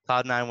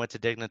Cloud9 went to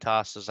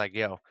Dignitas, was like,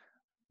 yo,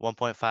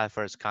 1.5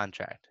 for his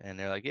contract. And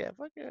they're like, yeah,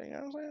 fuck yeah, you know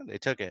what I'm saying? They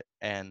took it.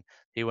 And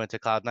he went to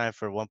Cloud9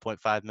 for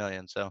 1.5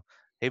 million. So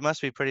he must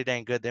be pretty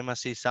dang good. They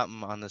must see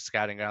something on the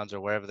scouting grounds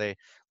or wherever they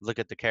look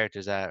at the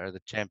characters at or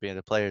the champion,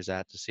 the players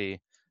at to see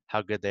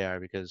how good they are,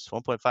 because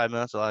 1.5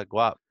 million is a lot of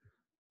guap.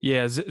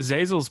 Yeah,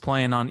 Zazel's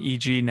playing on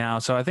EG now,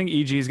 so I think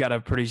EG's got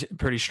a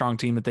pretty strong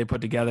team that they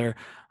put together.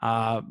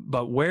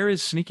 But where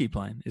is Sneaky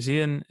playing? Is he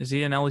in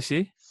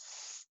LEC?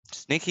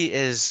 Sneaky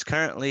is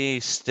currently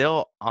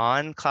still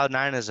on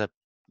Cloud9 as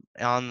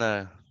on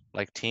the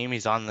like team.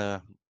 He's on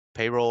the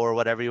payroll or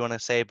whatever you want to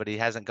say, but he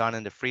hasn't gone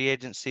into free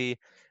agency.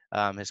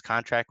 His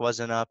contract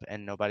wasn't up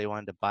and nobody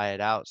wanted to buy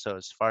it out. So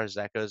as far as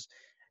that goes,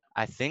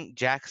 I think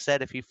Jack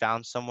said if he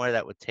found somewhere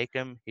that would take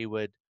him, he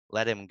would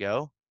let him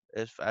go.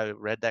 If I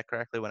read that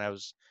correctly when I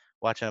was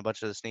watching a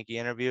bunch of the Sneaky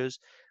interviews,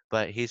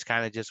 but he's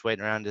kind of just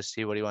waiting around to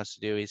see what he wants to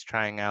do. He's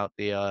trying out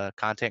the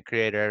content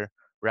creator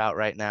route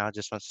right now.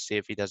 Just wants to see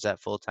if he does that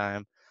full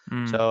time.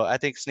 So I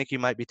think Sneaky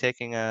might be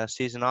taking a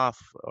season off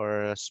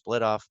or a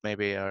split off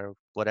maybe or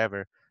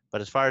whatever.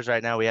 But as far as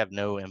right now, we have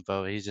no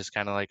info. He's just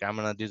kind of like, I'm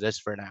gonna do this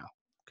for now.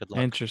 Good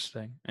luck.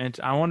 Interesting. And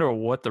I wonder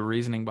what the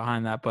reasoning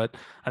behind that, but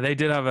they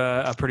did have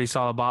a pretty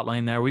solid bot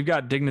lane there. We've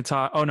got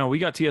Dignitas. Oh no, we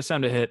got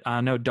TSM to hit.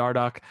 I know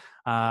Dardoch,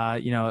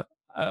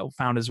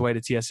 found his way to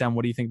TSM.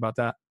 What do you think about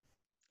that?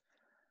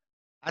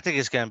 I think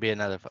it's gonna be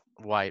another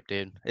wipe,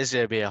 dude. It's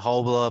gonna be a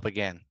whole blow up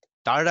again.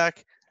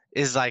 Dardoch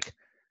is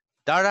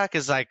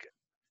like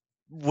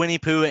Winnie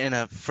Pooh in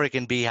a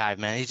freaking beehive,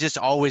 man. He's just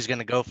always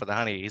gonna go for the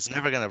honey. He's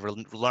never gonna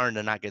learn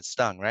to not get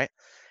stung, right?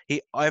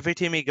 Every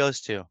team he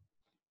goes to,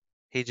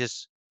 he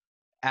just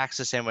acts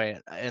the same way.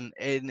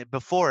 And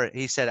before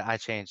he said, I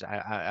changed.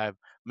 I've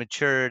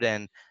matured,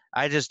 and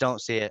I just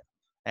don't see it.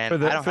 And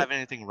I don't have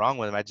anything wrong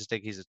with him. I just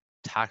think he's a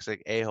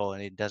toxic a-hole,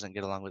 and he doesn't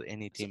get along with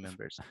any team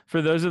members.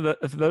 For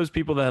those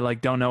people that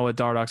like don't know what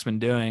Dardoch's been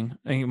doing,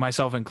 and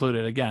myself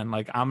included, again,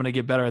 like I'm gonna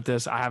get better at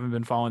this. I haven't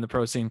been following the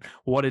pro scene.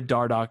 What did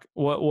Dardoch?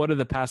 What are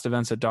the past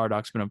events that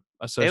Dardoch's been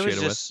associated with?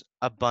 It was just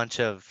a bunch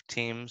of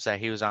teams that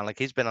he was on. Like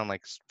he's been on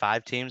like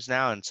 5 teams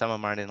now, and some of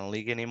them aren't in the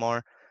league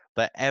anymore.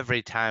 But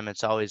every time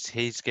it's always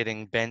he's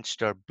getting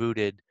benched or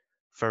booted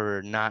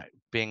for not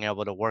being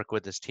able to work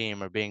with his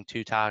team or being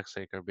too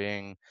toxic or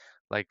being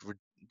like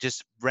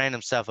just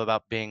random stuff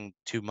about being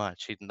too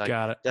much. He like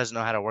doesn't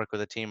know how to work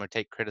with a team or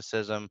take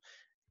criticism.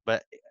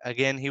 But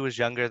again, he was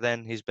younger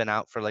then. He's been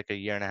out for like a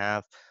year and a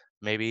half.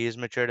 Maybe he's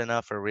matured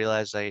enough or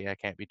realized like I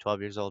can't be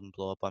 12 years old and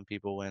blow up on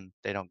people when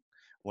they don't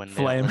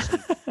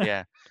listen.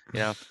 Yeah,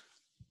 you know.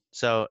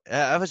 So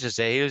I was just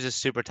say he was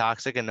just super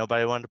toxic and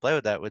nobody wanted to play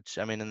with that. Which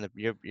I mean,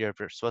 you're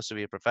supposed to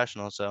be a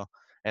professional, so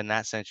in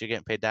that sense, you're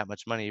getting paid that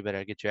much money. You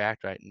better get your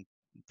act right and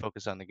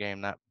focus on the game,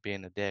 not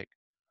being a dick.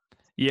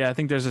 Yeah, I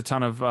think there's a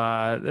ton of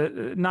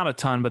not a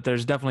ton, but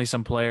there's definitely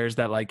some players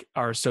that like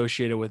are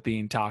associated with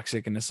being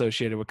toxic and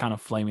associated with kind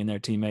of flaming their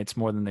teammates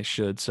more than they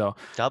should. So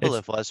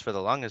Doublelift was for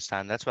the longest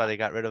time. That's why they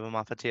got rid of him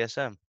off of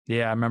TSM.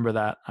 Yeah, I remember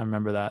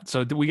that.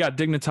 So we got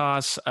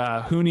Dignitas.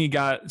 Huni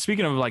got,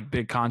 speaking of like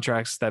big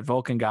contracts that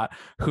Vulcan got,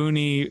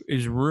 Huni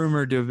is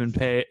rumored to have been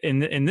paid,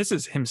 and this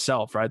is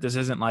himself, right? This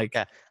isn't like.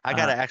 Yeah, I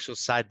got an actual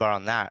sidebar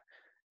on that.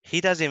 He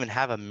doesn't even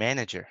have a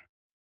manager.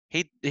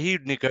 He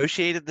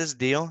negotiated this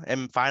deal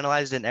and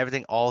finalized it and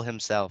everything all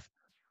himself.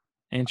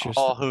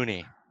 Interesting. All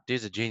Huni.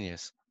 Dude's a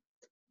genius.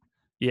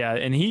 Yeah,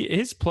 and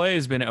his play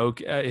has been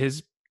okay.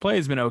 His play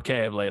has been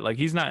okay of late. Like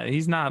he's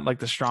not like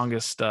the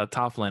strongest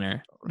top laner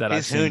that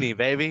I've seen. He's Huni,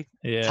 baby.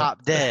 Yeah.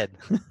 Top dead.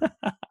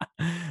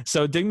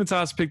 So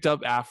Dignitas picked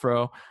up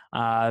Afro.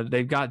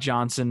 They've got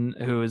Johnson,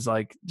 who is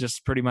like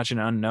just pretty much an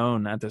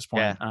unknown at this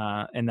Yeah, point,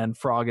 and then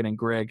Froggen and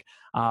Greg.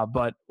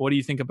 But what do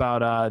you think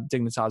about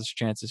Dignitas'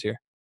 chances here?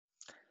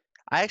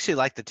 I actually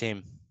like the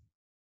team,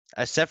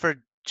 except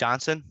for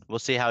Johnson. We'll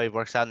see how he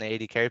works out in the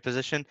AD carry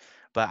position.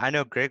 But I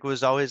know Greg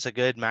was always a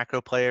good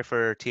macro player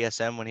for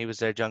TSM when he was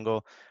their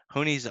jungle.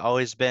 Hooney's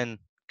always been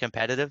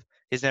competitive.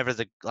 He's never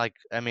the like.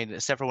 I mean,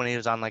 except for when he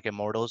was on like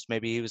Immortals,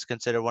 maybe he was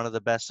considered one of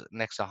the best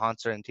next to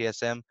Hanser and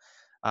TSM.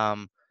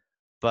 Um,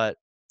 but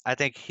I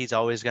think he's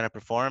always going to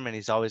perform and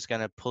he's always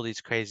going to pull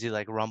these crazy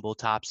like rumble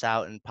tops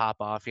out and pop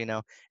off.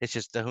 It's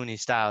just the Hooney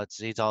style.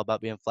 He's all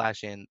about being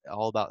flashy and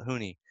all about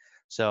Hooney.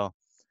 So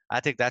I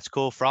think that's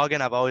cool.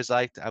 Froggen, I've always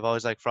liked. I've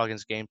always liked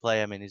Froggen's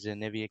gameplay. I mean, he's a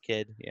Nivea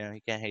kid. You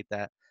can't hate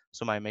that.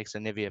 Somebody makes a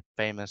Nivea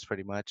famous,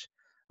 pretty much.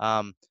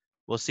 Um,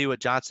 we'll see what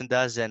Johnson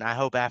does, and I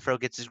hope Afro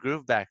gets his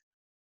groove back.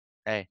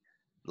 Hey,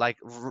 like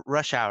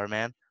Rush Hour,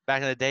 man.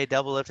 Back in the day,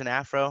 double lift and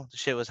Afro, the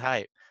shit was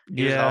hype.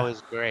 He was Yeah,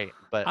 always great,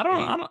 but I don't,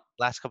 he I don't,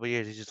 last couple of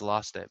years he just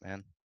lost it,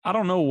 man. I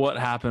don't know what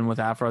happened with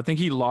Afro. I think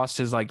he lost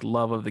his like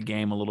love of the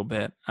game a little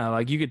bit.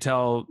 Like you could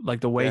tell,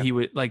 like the way Yeah, he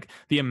would, like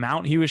the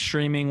amount he was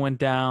streaming went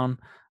down.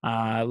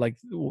 Like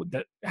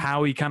that,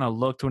 how he kind of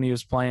looked when he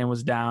was playing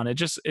was down. It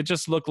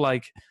just looked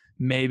like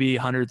maybe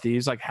 100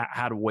 Thieves like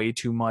had way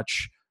too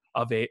much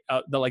of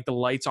the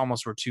lights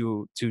almost were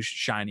too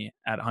shiny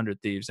at 100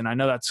 Thieves. And I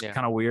know that's yeah.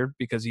 kind of weird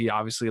because he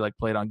obviously like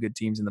played on good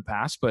teams in the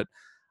past, but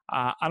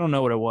I don't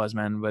know what it was,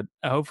 man, but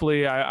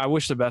hopefully I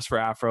wish the best for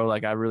Afro.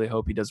 Like, I really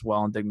hope he does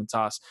well in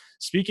Dignitas.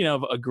 Speaking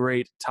of a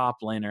great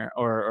top laner,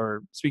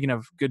 or speaking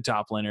of good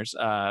top laners,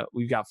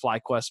 we've got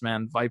FlyQuest,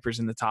 man. Vipers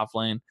in the top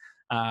lane.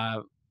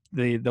 Uh,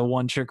 the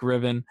one trick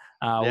Riven.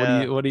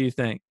 Yeah. What do you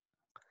think?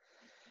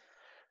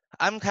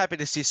 I'm happy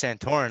to see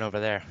Santorin over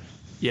there.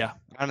 Yeah.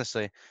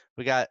 Honestly,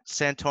 we got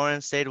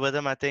Santorin stayed with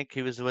him. I think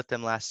he was with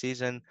them last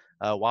season.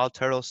 Wild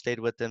Turtle stayed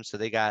with them, so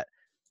they got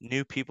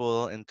new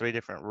people in 3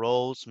 different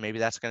roles. Maybe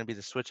that's going to be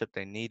the switch up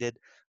they needed.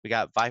 We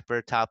got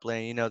Viper top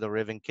lane, the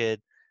Riven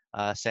kid.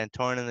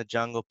 Santorin in the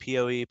jungle,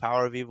 PoE,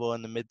 Power of Evil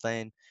in the mid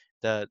lane.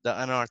 The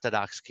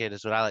unorthodox kid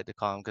is what I like to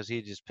call him because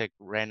he just pick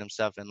random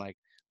stuff and like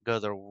go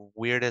the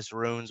weirdest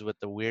runes with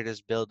the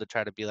weirdest build to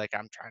try to be like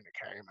I'm trying to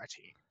carry my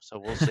team. So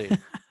we'll see.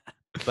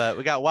 But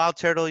we got Wild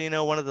Turtle,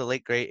 one of the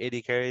late great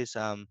AD carries.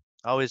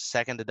 Always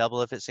second to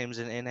double if it seems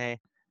in NA.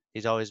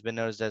 He's always been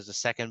known as the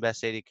second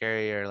best AD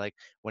carrier. Like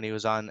when he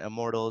was on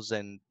Immortals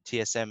and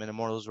TSM and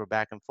Immortals were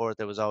back and forth,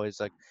 it was always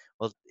like,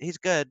 well, he's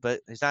good,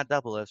 but he's not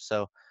double lift.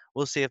 So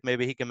we'll see if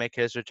maybe he can make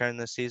his return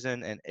this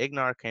season. And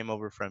Ignar came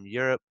over from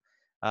Europe.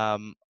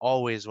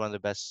 Always one of the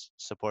best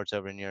supports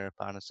over in Europe.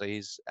 Honestly,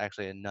 he's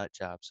actually a nut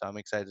job. So I'm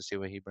excited to see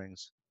what he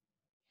brings.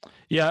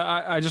 Yeah,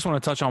 I just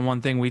want to touch on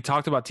one thing. We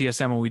talked about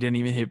TSM and we didn't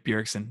even hit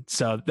Bjergsen.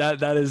 So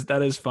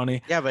that is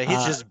funny. Yeah, but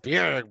he's just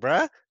Bjerg,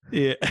 bruh.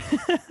 Yeah.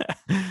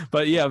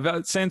 But yeah,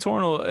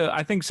 Santorin,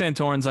 I think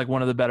Santorin's like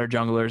one of the better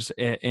junglers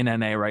in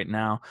NA right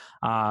now.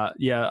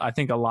 Yeah, I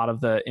think a lot of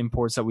the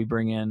imports that we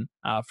bring in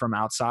from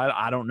outside,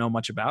 I don't know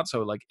much about.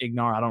 So like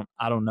Ignar,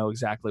 I don't know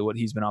exactly what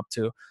he's been up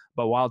to.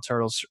 But Wild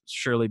Turtle's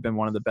surely been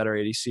one of the better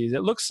ADCs.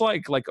 It looks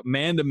like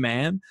man to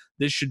man,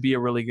 this should be a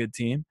really good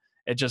team.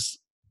 It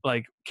just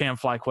like can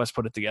FlyQuest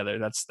put it together.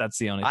 That's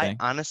the only I thing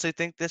honestly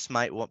think this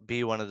might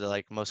be one of the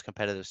like most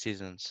competitive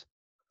seasons.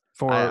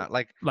 I for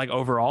like like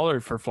overall or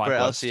for for FlyQuest.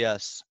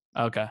 LCS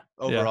Okay,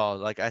 yeah, overall.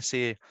 Like I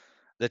see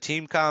the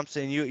team comps,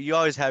 and you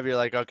always have your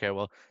like, okay,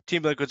 well,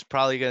 Team Liquid's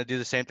probably gonna do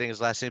the same thing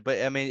as last season,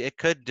 but I mean, it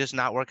could just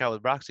not work out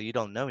with Broxah. You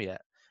don't know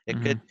yet. It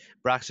hmm could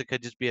Broxah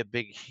could just be a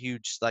big,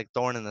 huge like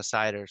thorn in the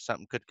side, or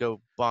something could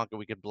go bonk, and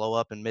we could blow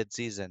up in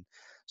mid-season.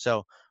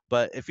 So,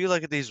 but if you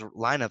look at these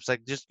lineups,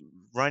 like just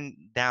run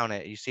down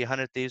it, you see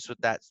 100 Thieves with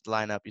that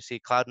lineup, you see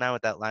Cloud9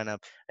 with that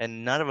lineup,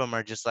 and none of them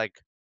are just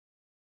like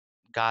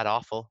god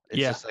awful.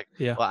 It's yeah, just like,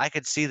 yeah. well, I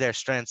could see their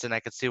strengths and I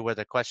could see where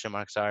the question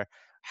marks are.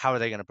 How are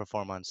they going to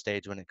perform on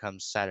stage when it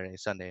comes Saturday,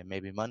 Sunday, and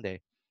maybe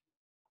Monday?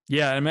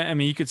 Yeah, I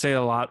mean, you could say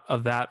a lot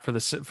of that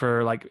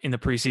for like in the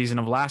preseason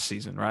of last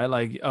season, right?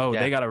 Like, oh,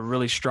 Yeah, they got a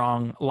really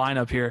strong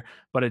lineup here,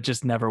 but it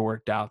just never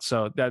worked out.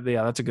 So yeah,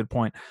 that's a good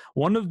point.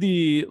 One of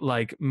the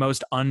like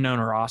most unknown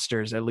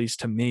rosters, at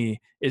least to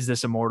me, is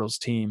this Immortals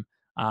team.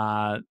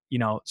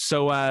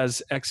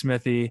 Soaz,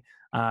 Xmithy,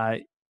 uh,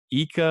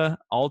 Ika,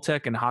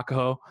 Altec, and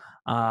Hakuho.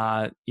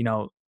 You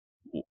know,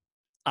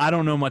 I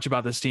don't know much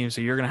about this team, so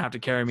you're gonna have to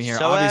carry me here.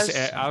 so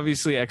as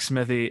Obviously, X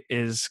Smithy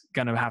is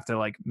gonna have to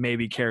like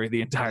maybe carry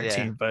the entire yeah,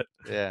 team, but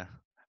yeah,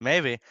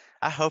 maybe.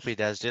 I hope he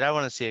does, dude. I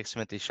want to see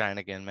Smithy shine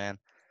again, man.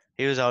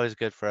 He was always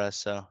good for us,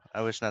 so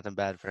I wish nothing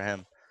bad for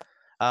him.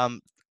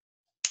 um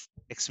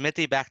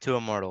Smithy back to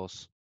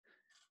Immortals.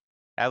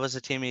 That was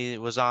a team he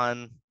was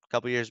on a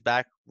couple years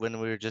back when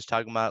we were just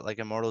talking about like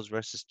Immortals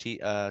versus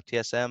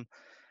TSM.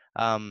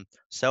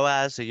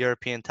 Soaz, a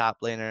European top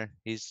laner,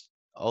 he's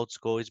old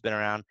school. He's been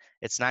around.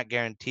 It's not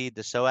guaranteed.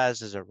 The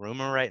Soaz is a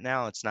rumor right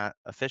now. It's not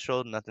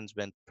official. Nothing's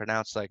been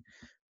pronounced. Like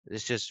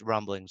it's just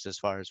rumblings as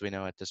far as we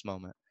know at this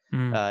moment.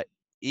 mm, Uh,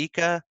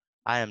 Ika,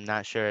 I am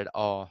not sure at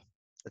all.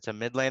 It's a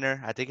mid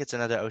laner. I think it's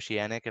another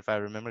Oceanic if I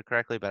remember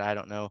correctly, but I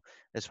don't know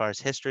as far as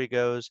history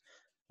goes.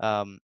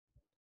 Um,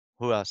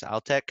 who else?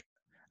 Altec.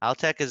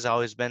 Altec has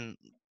always been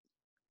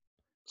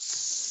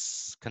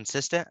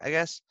consistent, I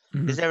guess.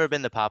 Mhm. He's never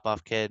been the pop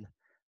off kid.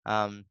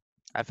 Um,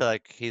 I feel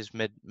like he's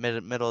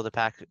middle of the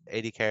pack,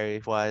 80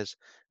 carry wise,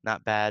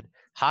 not bad.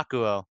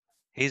 Hakuo,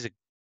 he's a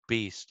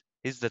beast.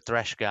 He's the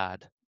Thresh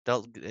god.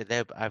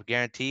 I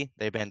guarantee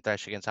they ban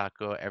Thresh against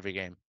Hakuo every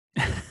game.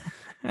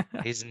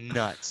 He's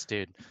nuts,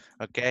 dude.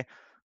 Okay,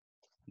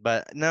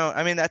 but no,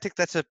 I mean I think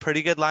that's a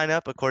pretty good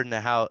lineup according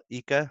to how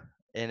Ika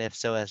and if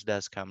Soaz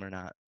does come or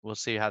not. We'll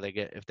see how they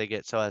get if they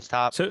get Soaz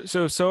top. So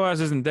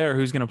Soaz isn't there.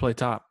 Who's going to play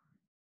top?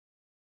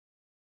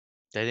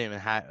 They didn't even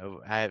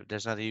have.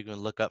 There's nothing you can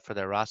look up for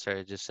their roster.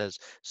 It just says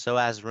so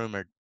as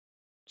rumored.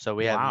 So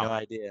we have no Wow.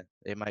 idea.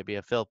 It might be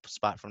a fill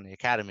spot from the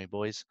academy,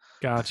 boys.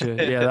 Gotcha.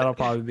 Yeah, that'll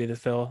probably be the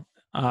fill.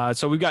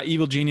 So we've got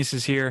Evil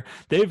Geniuses here.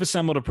 They've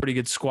assembled a pretty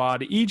good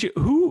squad.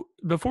 Who,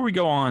 before we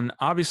go on,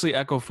 obviously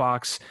Echo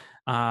Fox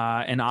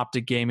and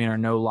Optic Gaming are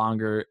no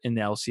longer in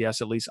the LCS,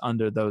 at least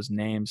under those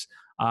names.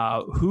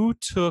 Who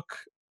took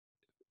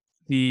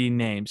the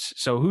names?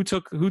 So who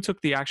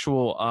took the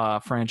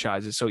actual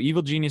franchises? So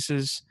Evil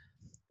Geniuses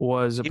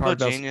was a Evil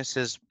part of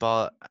Geniuses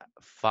bought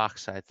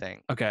Fox, I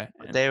think. Okay,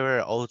 But they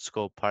were old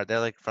school part. They're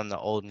like from the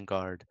olden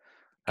guard.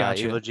 Evil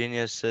gotcha.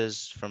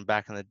 Geniuses from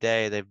back in the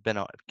day. They've been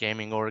a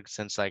gaming org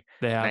since like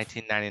They have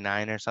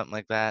 1999 or something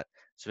like that.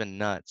 It's been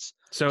nuts.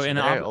 so So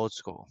they're old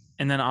school.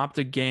 and then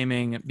Optic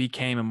Gaming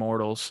became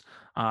Immortals,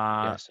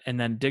 Yes. and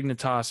then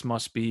Dignitas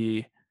must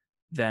be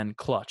then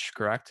Clutch,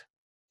 correct?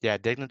 Yeah,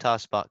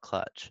 Dignitas bought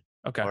Clutch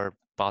Okay. or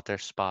bought their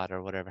spot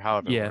or whatever,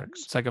 however it Yeah,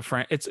 works. it's like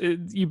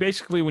you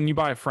basically when you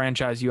buy a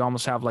franchise, you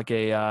almost have like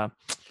a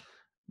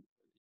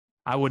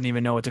I wouldn't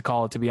even know what to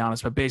call it to be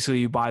honest, but basically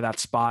you buy that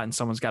spot and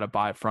someone's got to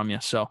buy it from you.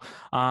 So,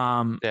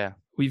 Yeah.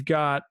 we've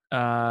got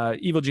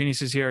Evil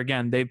Geniuses here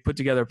again. They put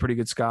together a pretty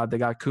good squad. They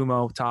got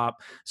Kumo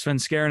top,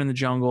 Svenskeren in the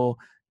jungle.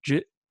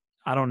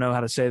 I don't know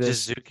how to say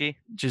this.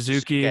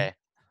 Jizuki?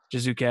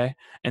 Jizuke,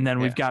 and then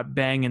we've Yeah. got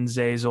Bang and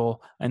Zazel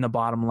in the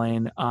bottom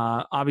lane.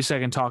 Obviously, I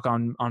can talk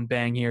on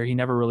Bang here. He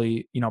never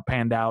really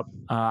panned out.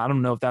 I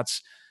don't know if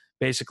that's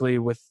basically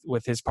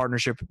with his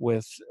partnership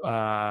with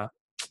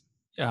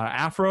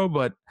Afro,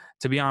 but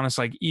to be honest,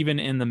 like even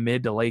in the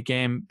mid to late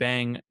game,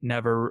 Bang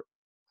never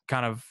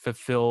kind of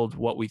fulfilled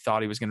what we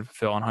thought he was going to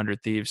fulfill on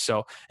 100 Thieves.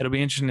 So it'll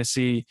be interesting to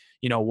see,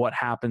 what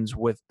happens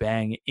with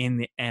Bang in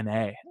the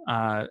NA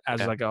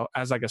as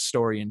like a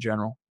story in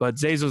general. But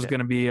Zazel's going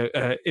to be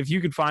if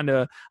you could find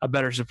a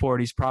better support,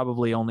 he's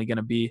probably only going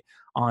to be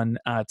on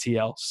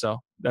TL. So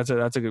that's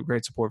a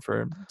great support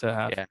for him to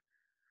have. Yeah.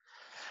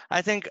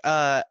 I think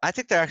they're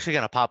actually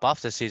gonna pop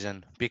off this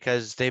season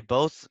because they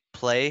both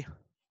play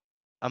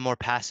a more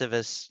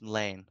pacifist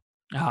lane.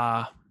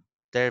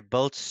 They're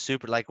both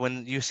super like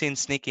when you've seen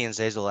Sneaky and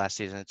Zazel last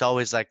season, it's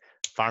always like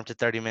farm to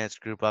 30 minutes,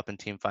 group up and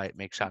team fight,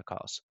 make shot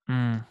calls.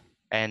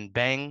 And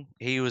Bang,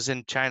 he was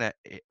in China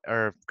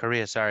or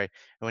Korea, sorry.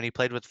 And when he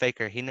played with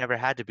Faker, he never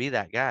had to be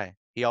that guy.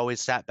 He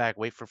always sat back,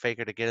 wait for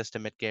Faker to get us to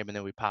mid game, and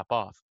then we pop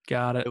off.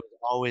 Got it. It was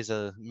always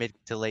a mid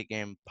to late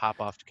game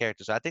pop off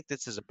character. So I think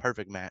this is a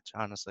perfect match,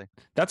 honestly.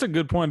 That's a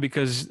good point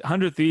because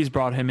 100 Thieves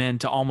brought him in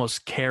to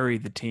almost carry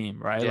the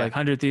team, right? Yeah. Like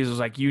 100 Thieves was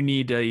like, you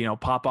need to,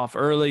 pop off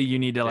early. You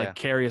need to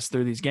carry us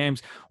through these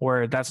games,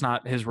 where that's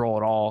not his role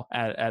at all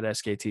at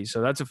SKT.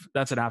 So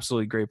that's an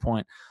absolutely great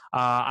point.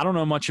 I don't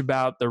know much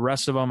about the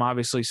rest of them.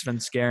 Obviously,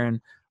 Svenskeren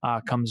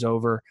comes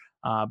over.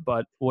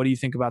 But what do you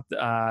think about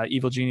the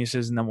Evil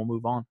Geniuses? And then we'll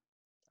move on.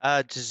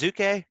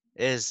 Jizuke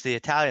is the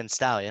Italian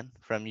stallion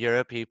from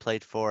Europe. He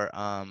played for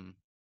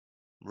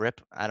RIP.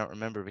 I don't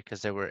remember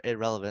because they were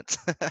irrelevant.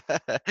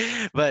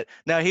 But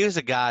no, he was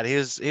a god. He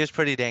was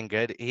pretty dang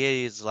good.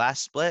 His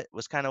last split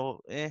was kind of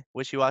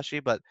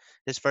wishy-washy, but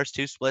his first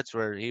two splits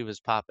were he was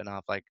popping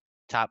off like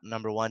top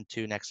number 1,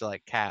 2 next to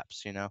like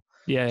Caps,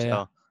 Yeah.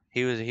 So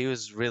he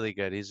was really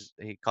good.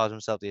 He calls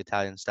himself the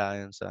Italian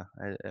Stallion, so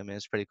I mean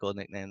it's a pretty cool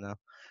nickname though.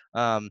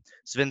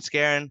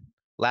 Svenskeren,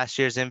 last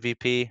year's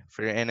MVP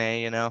for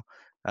NA,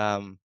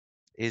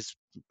 he's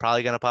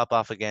probably gonna pop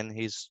off again.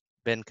 He's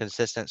been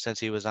consistent since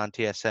he was on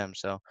TSM,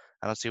 so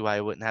I don't see why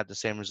he wouldn't have the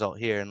same result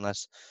here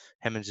unless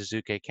him and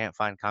Jizuke can't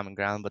find common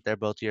ground, but they're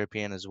both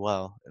European as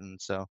well,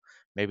 and so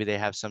maybe they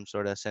have some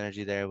sort of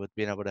synergy there with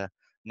being able to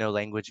no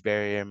language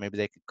barrier. Maybe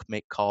they could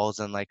make calls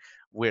in like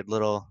weird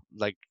little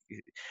like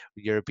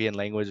European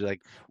language.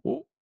 Like,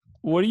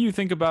 what do you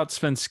think about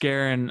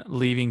Svenskeren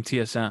leaving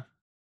TSM?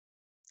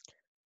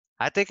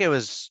 I think it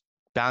was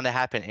bound to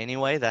happen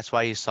anyway. That's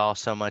why you saw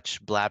so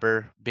much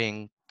blabber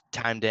being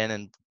timed in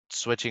and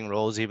switching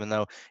roles, even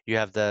though you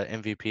have the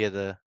MVP of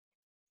the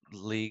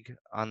league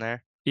on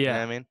there. Yeah. You know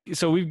what I mean?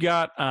 So we've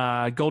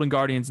got Golden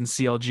Guardians and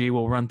CLG.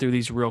 We'll run through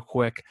these real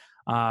quick.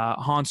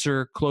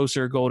 Hanser,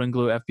 Closer, Golden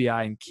Glue,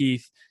 FBI, and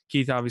Keith.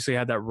 Keith obviously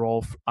had that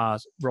role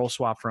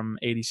swap from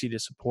ADC to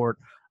support.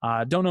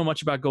 Don't know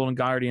much about Golden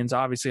Guardians.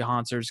 Obviously,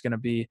 Hanser is going to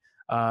be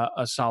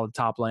a solid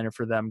top laner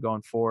for them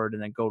going forward,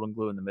 and then Golden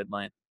Glue in the mid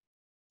lane.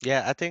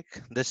 Yeah, I think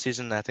this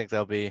season, I think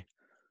they'll be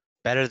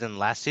better than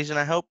last season,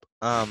 I hope.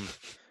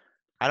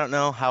 I don't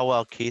know how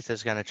well Keith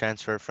is going to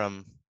transfer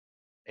from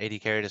AD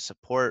carry to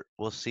support.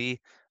 We'll see.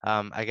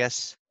 I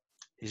guess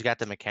he's got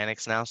the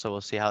mechanics now, so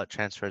we'll see how it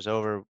transfers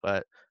over,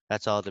 but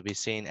that's all to be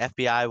seen.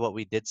 FBI, what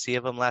we did see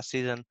of him last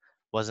season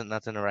wasn't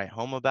nothing to write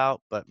home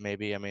about, but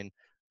maybe, I mean,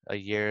 a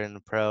year in the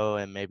pro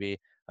and maybe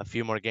a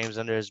few more games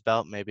under his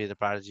belt, maybe the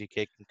prodigy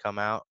kid can come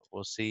out.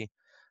 We'll see.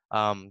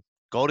 Um,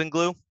 Golden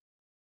Glue,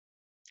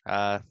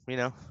 you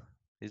know,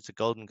 he's a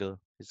Golden Glue.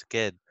 He's a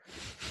kid.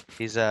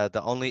 He's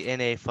the only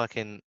NA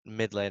fucking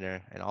mid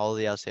laner in all of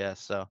the LCS,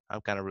 so I'm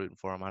kind of rooting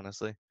for him,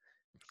 honestly.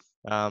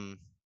 Um,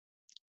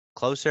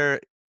 Closer,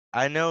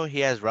 I know he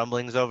has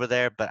rumblings over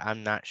there, but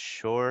I'm not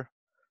sure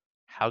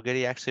how good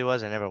he actually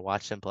was. I never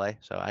watched him play,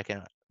 so I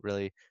can't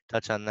really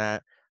touch on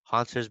that.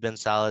 Haunter's been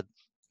solid.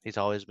 He's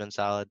always been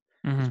solid.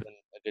 He's Hmm. been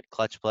a good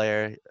clutch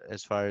player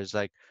as far as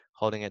like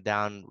holding it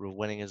down,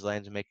 winning his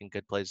lanes, and making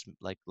good plays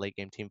like late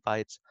game team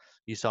fights.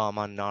 You saw him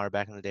on Gnar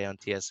back in the day on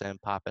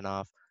TSM, popping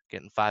off,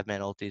 getting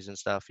 5-man ultis and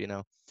stuff.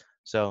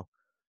 So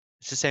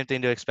it's the same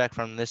thing to expect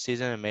from this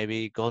season, and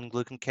maybe Golden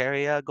Glue can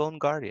carry Golden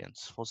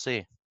Guardians. We'll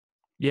see.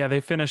 Yeah,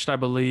 they finished, I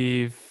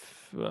believe.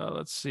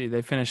 Let's see,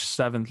 they finished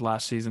seventh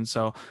last season,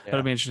 so that'll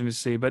Yeah, be interesting to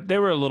see. But they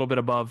were a little bit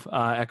above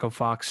Echo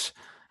Fox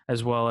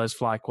as well as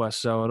FlyQuest,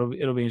 so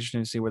it'll be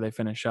interesting to see where they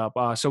finish up.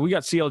 So we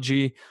got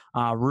CLG,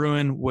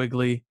 Ruin,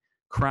 Wiggly,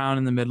 Crown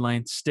in the mid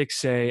lane,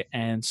 Stixxay,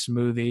 and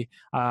Smoothie.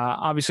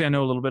 Obviously, I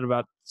know a little bit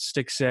about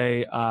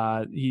Stixxay.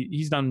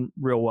 He's done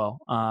real well.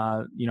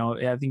 I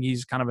think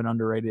he's kind of an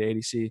underrated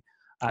ADC he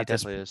at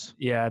this. definitely is.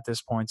 Yeah, at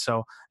this point.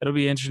 So it'll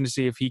be interesting to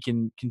see if he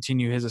can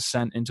continue his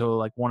ascent into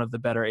like one of the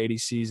better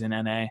ADCs in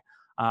NA.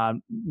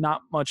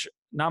 Not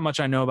much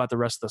I know about the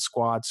rest of the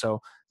squad.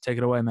 So take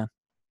it away, man.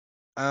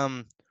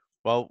 Um,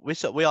 well,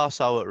 we all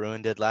saw what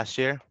Ruin did last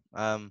year.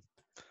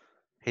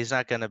 He's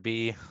not gonna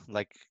be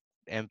like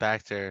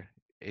Impact or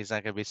he's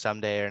not gonna be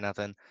someday or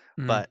nothing,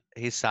 Mm. but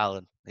he's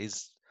solid.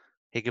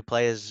 He could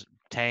play his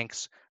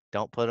tanks.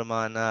 Don't put him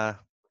on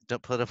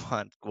don't put him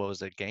on what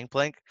was it,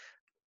 Gangplank?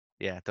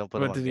 Yeah, don't put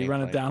him What on did he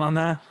run it Gangplank. down on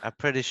that? I'm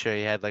pretty sure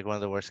he had like one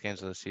of the worst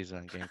games of the season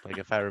on Gangplank,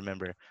 if I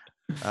remember.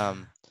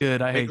 Um,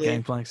 Good. I hate Wiggly,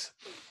 Gangplanks.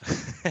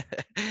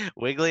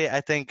 Wiggly,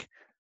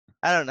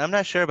 I'm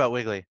not sure about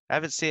Wiggly. I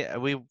haven't seen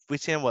we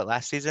seen him what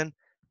last season.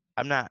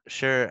 I'm not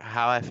sure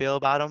how I feel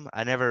about him.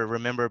 I never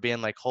remember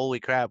being like, "Holy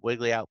crap,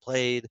 Wiggly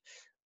outplayed,"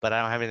 but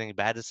I don't have anything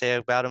bad to say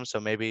about him. So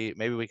maybe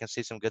we can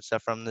see some good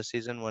stuff from him this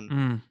season when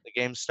Mm. the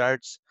game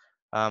starts.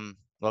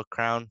 Well,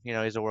 Crown,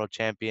 he's a world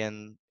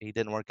champion. He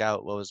didn't work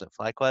out. What was it,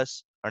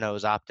 FlyQuest? Or no, it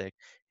was Optic.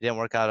 He didn't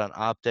work out on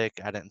Optic.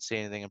 I didn't see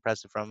anything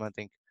impressive from him. I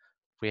think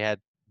we had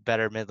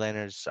better mid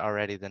laners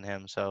already than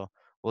him. So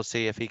we'll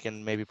see if he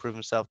can maybe prove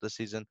himself this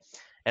season.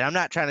 And I'm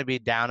not trying to be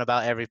down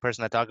about every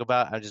person I talk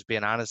about. I'm just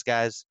being honest,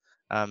 guys.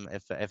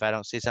 If I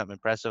don't see something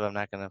impressive, I'm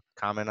not going to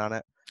comment on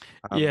it.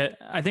 Um, Yeah,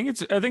 I think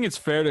it's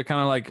fair to kind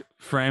of like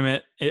frame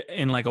it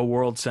in like a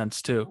world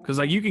sense too, because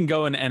like you can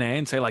go in NA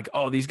and say like,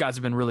 oh, these guys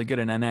have been really good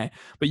in NA,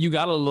 but you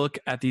got to look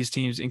at these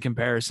teams in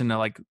comparison to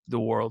like the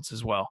worlds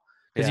as well,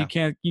 because you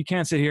yeah,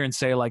 can't sit here and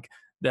say like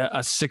that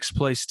a sixth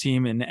place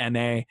team in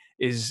NA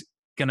is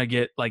gonna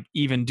get like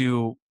even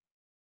do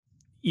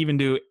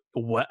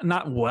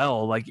not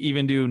well, like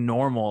even do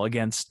normal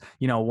against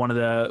one of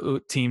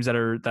the teams that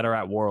are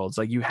at worlds.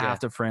 Like you yeah. have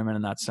to frame it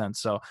in that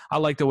sense. So I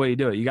like the way you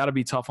do it. You got to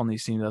be tough on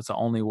these teams. That's the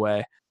only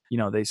way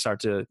they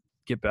start to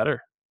get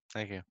better.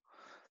 Thank you.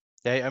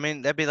 Yeah, I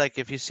mean that'd be like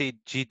if you see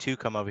G2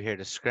 come over here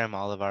to scrim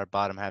all of our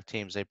bottom half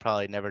teams, they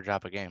probably never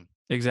drop a game.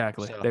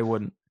 Exactly, So they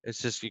wouldn't.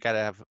 it's just you gotta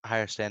have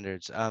higher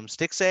standards.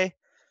 Stixxay,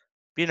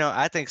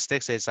 I think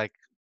Stixxay is like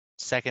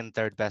second,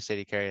 third best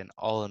AD carry in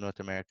all of North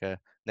America,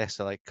 next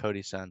to like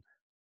Cody Sun.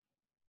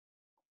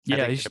 I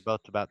Yeah, think they're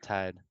both about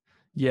tied.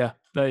 yeah,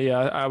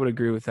 I would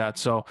agree with that.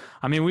 So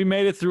I mean, we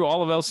made it through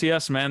all of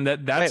LCS, man.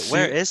 Wait,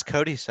 where is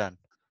Cody Sun?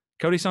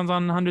 Cody Sun's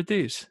on 100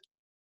 Thieves.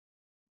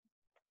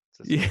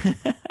 Yeah.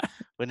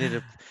 We need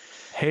to.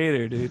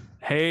 Hater, dude.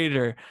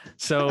 Hater.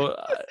 So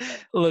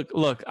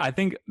look, I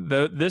think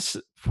this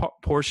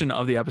portion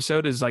of the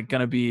episode is like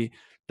going to be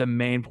the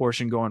main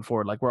portion going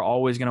forward. Like we're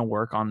always going to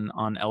work on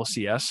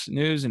LCS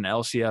news and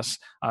LCS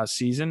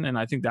season, and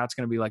I think that's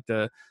going to be like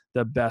the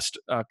best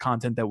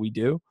content that we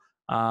do,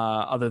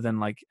 other than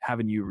like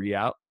having you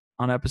re-out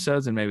on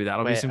episodes, and maybe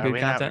that'll be Wait, some are good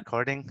we not content.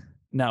 recording?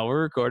 No,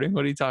 we're recording.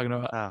 What are you talking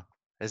about? Oh,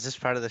 is this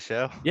part of the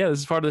show? Yeah, this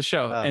is part of the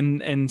show. Oh,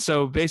 And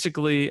so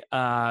basically,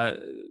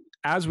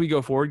 as we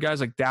go forward, guys,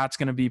 like that's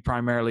going to be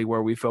primarily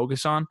where we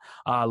focus on.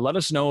 Let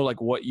us know like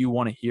what you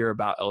want to hear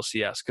about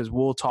LCS, because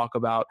we'll talk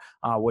about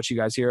what you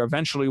guys hear.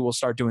 Eventually, we'll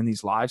start doing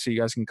these live so you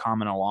guys can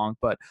comment along.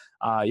 But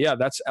yeah,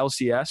 that's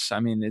LCS. I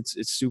mean, it's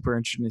super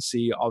interesting to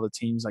see all the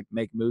teams like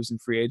make moves in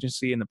free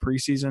agency in the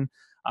preseason.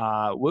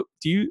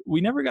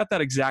 We never got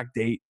that exact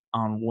date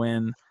on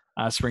when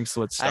Spring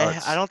Split I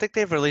starts. don't think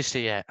they've released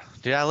it yet.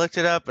 Dude, I looked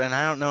it up and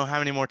I don't know how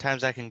many more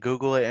times I can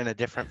Google it in a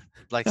different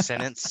like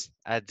sentence.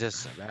 I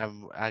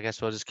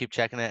guess we'll just keep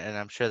checking it and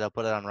I'm sure they'll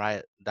put it on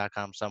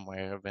riot.com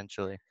somewhere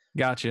eventually.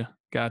 Gotcha.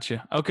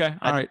 Okay.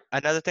 All right.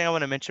 Another thing I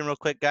want to mention real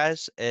quick,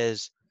 guys,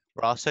 is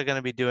we're also going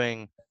to be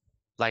doing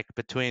like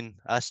between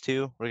us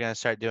two, we're going to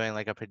start doing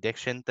like a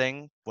prediction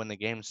thing when the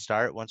games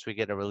start. Once we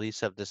get a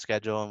release of the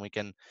schedule and we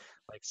can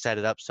like set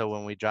it up so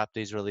when we drop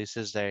these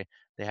releases, they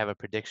have a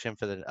prediction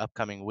for the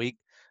upcoming week.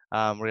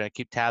 We're going to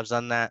keep tabs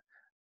on that.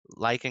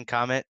 Like and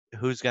comment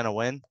who's going to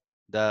win.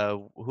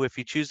 If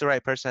you choose the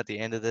right person at the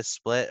end of this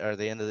split or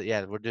the end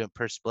of we're doing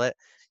per split,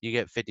 you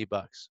get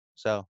 $50.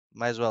 So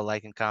might as well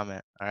like and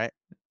comment. All right.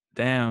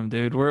 Damn,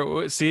 dude.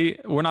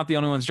 We're not the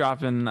only ones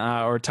dropping,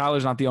 or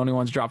Tyler's not the only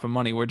ones dropping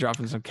money. We're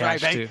dropping some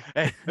cash Right, too.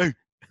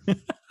 Hey.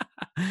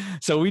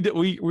 So we're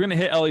gonna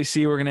hit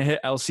LEC. We're gonna hit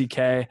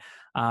LCK.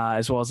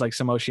 As well as like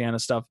some Oceania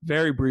stuff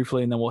very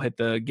briefly, and then we'll hit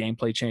the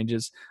gameplay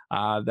changes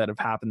that have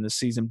happened this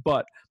season.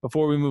 But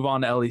before we move on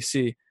to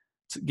LEC,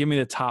 give me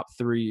the top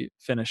 3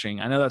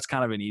 finishing. I know that's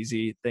kind of an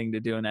easy thing to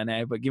do in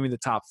NA, but give me the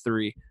top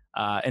 3,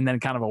 and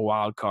then kind of a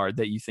wild card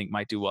that you think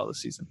might do well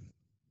this season.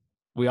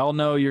 We all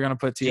know you're going to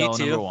put TL G2.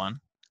 number 1.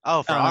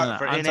 Oh, for No.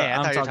 for I'm, NA, I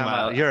I'm thought you were talking talking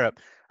about about Europe.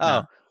 Oh,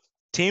 no.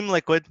 Team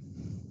Liquid.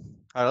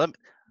 All right,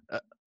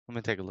 let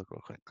me take a look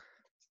real quick.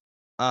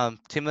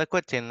 Team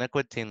Liquid.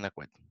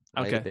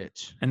 Okay.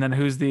 Bitch. And then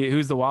who's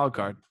the wild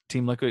card?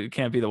 Team Liquid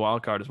can't be the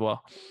wild card as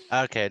well.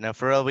 Okay, now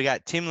for real, we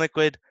got Team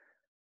Liquid.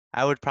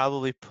 I would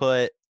probably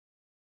put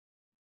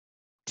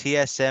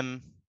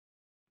TSM,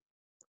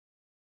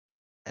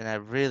 and I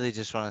really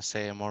just want to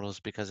say Immortals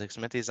because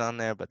Xmithie's on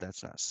there, but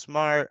that's not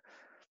smart.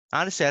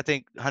 Honestly, I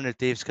think 100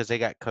 Thieves because they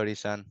got Cody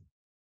Sun.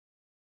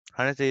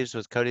 100 Thieves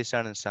with Cody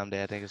Sun and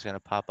someday I think it's going to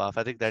pop off.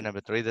 I think they're number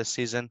 3 this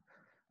season,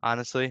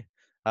 honestly.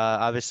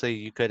 Obviously,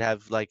 you could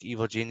have like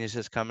Evil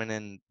Geniuses coming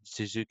in,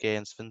 Suzuki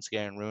and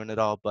Svenske and ruin it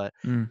all, but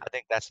I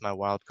think that's my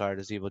wild card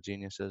is Evil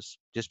Geniuses.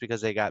 Just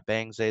because they got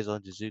Bang, Zazel,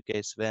 and Suzuki,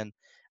 Sven,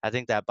 I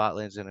think that bot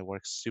lane is going to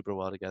work super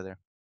well together.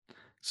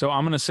 So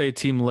I'm going to say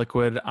Team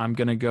Liquid. I'm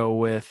going to go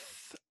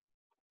with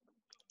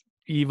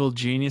Evil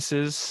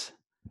Geniuses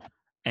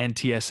and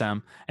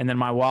TSM, and then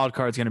my wild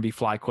card is going to be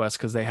FlyQuest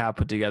because they have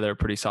put together a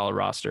pretty solid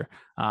roster,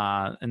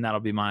 and that'll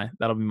be my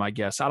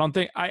guess. I don't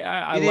think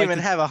I you didn't even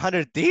have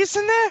 100 Thieves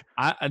in there.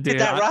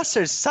 That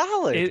roster is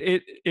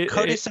solid.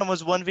 Cody Sun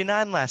was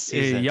 1v9 last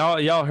season.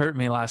 Y'all hurt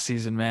me last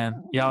season,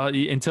 man. Y'all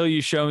until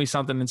you show me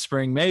something in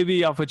spring,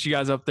 maybe I'll put you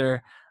guys up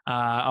there.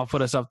 I'll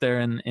put us up there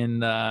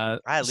in I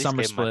at least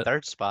summer gave split. My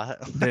 3rd spot.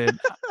 Dude,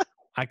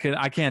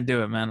 I can't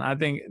do it, man. I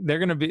think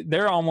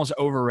they're almost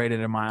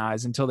overrated in my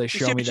eyes until they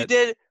show me that. You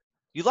did.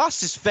 You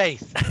lost his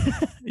faith.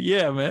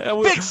 Yeah,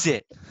 man. Fix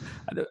it.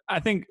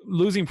 I think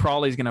losing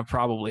Prawley is going to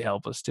probably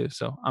help us too.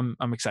 So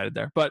I'm excited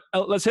there. But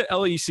let's hit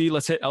LEC.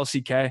 Let's hit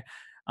LCK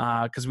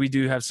because we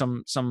do have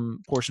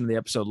some portion of the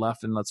episode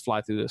left, and let's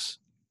fly through this.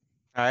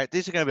 All right,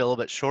 these are going to be a little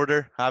bit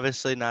shorter.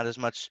 Obviously, not as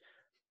much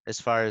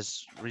as far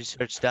as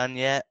research done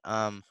yet.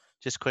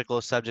 Just quick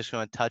little subjects we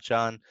want to touch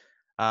on.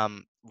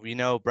 We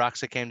know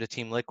Broxah came to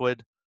Team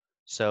Liquid,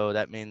 so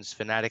that means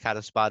Fnatic had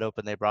a spot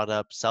open. They brought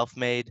up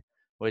Selfmade,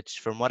 which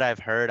from what I've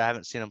heard, I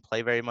haven't seen him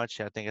play very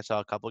much. I think I saw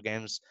a couple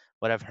games.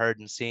 What I've heard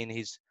and seen,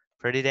 he's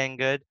pretty dang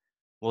good.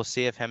 We'll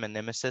see if him and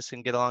Nemesis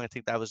can get along. I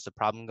think that was the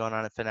problem going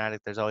on at Fnatic.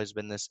 There's always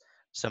been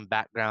some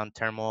background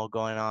turmoil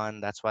going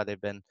on. That's why they've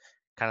been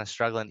kind of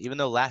struggling. Even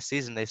though last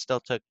season they still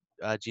took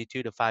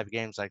G2 to 5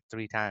 games like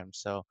 3 times.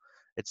 So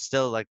it's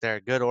still like they're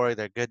a good org,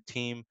 they're a good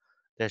team.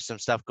 There's some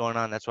stuff going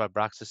on. That's why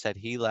Broxah said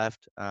he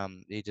left.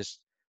 It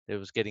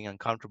was getting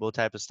uncomfortable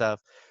type of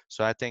stuff.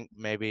 So I think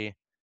maybe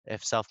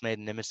if Selfmade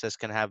and Nemesis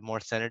can have more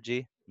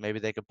synergy, maybe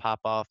they could pop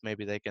off.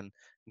 Maybe they can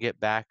get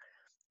back.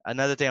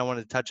 Another thing I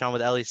wanted to touch on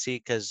with LEC,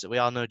 because we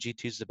all know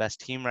G2 is the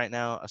best team right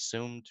now,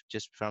 assumed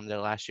just from their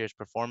last year's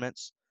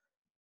performance.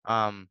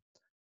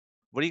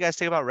 What do you guys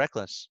think about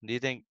Rekkles? Do you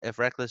think if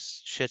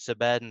Rekkles shits the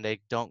bed and they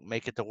don't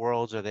make it to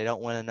Worlds or they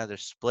don't win another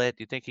split,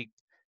 do you think he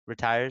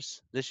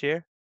retires this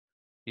year?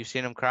 You've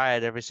seen him cry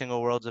at every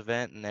single Worlds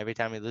event and every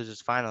time he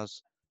loses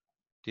finals.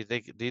 Do you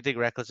think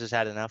Rekkles has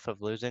had enough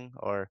of losing?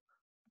 Or,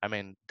 I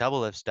mean,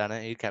 Doublelift's done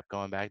it. He kept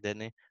going back,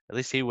 didn't he? At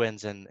least he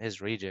wins in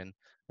his region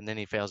and then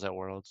he fails at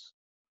Worlds.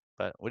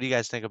 But what do you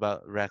guys think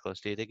about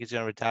Rekkles? Do you think he's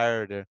going to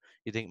retire, or do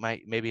you think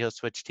maybe he'll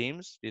switch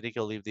teams? Do you think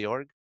he'll leave the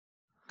org?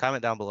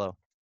 Comment down below.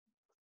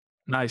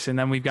 Nice. And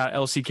then we've got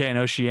LCK and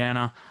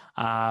Oceania.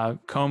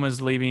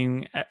 Coma's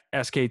leaving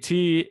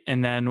SKT,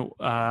 and then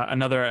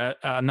another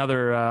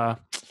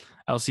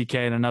LCK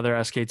and another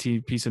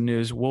SKT piece of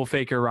news. Will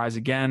Faker rise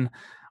again,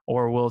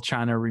 or will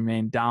China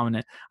remain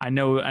dominant? I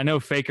know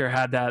Faker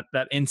had that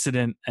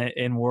incident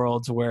in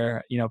Worlds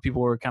where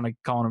people were kind of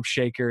calling him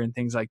Shaker and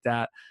things like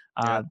that.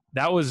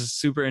 That was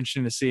super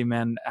interesting to see,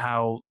 man,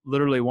 how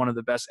literally one of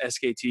the best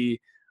SKT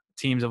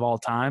teams of all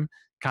time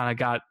kind of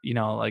got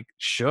like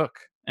shook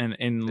and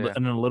in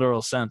a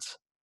literal sense.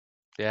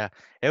 Yeah,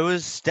 it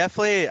was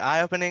definitely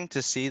eye-opening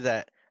to see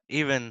that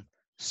even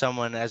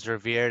someone as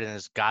revered and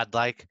as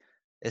godlike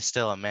is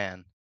still a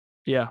man.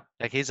 Yeah.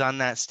 Like he's on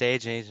that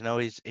stage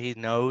and he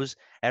knows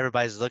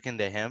everybody's looking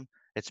to him.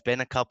 It's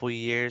been a couple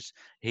years.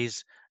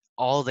 He's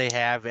all they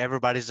have.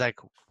 Everybody's like,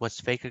 "What's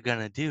Faker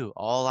gonna do?"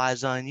 All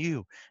eyes on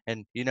you.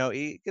 And he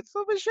gets a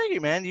little bit shaky,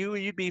 man.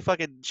 You'd be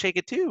fucking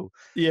shaky too.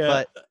 Yeah.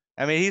 But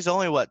I mean, he's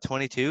only what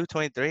 22,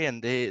 23,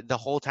 and the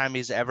whole time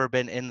he's ever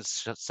been in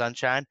the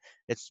sunshine,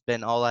 it's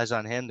been all eyes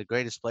on him, the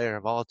greatest player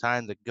of all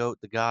time, the goat,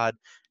 the god.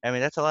 I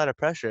mean, that's a lot of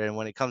pressure. And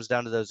when it comes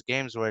down to those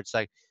games where it's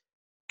like,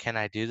 can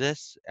I do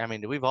this? I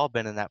mean, we've all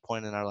been in that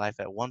point in our life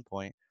at one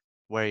point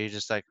where you're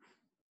just like,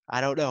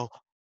 I don't know.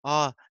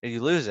 Oh, and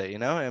you lose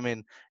it, I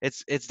mean,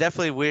 it's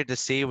definitely weird to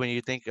see when you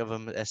think of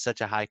him as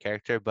such a high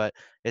character, but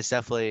it's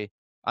definitely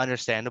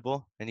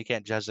understandable, and you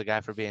can't judge the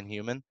guy for being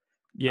human.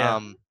 Yeah.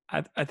 Um,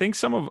 I think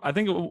some of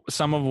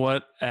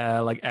what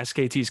like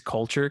SKT's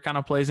culture kind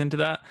of plays into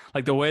that.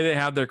 Like the way they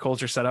have their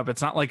culture set up,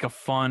 it's not like a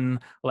fun,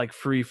 like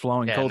free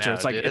flowing yeah, culture. no,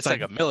 dude, It's it's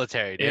like like a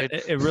military, dude.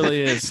 it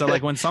really is. So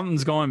like when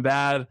something's going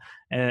bad,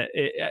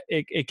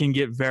 it can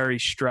get very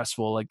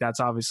stressful. Like that's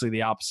obviously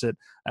the opposite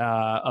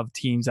of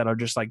teams that are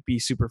just like be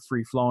super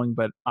free flowing,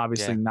 but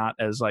obviously Yeah. not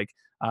as like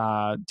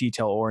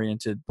detail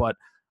oriented. But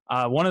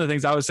one of the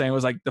things I was saying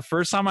was like the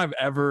first time I've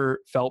ever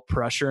felt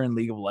pressure in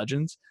League of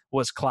Legends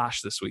was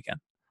Clash this weekend.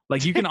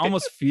 Like you can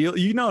almost feel,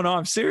 no,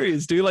 I'm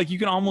serious, dude. Like you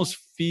can almost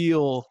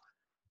feel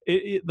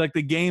it like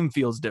the game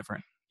feels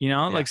different, Yeah.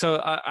 Like,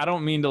 so I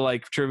don't mean to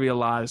like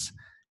trivialize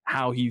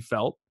how he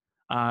felt.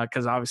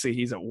 Cause obviously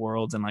he's at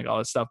Worlds and like all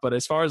this stuff. But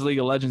as far as League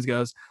of Legends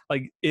goes,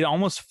 like it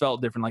almost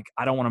felt different. Like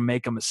I don't want to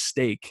make a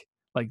mistake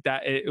like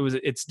that.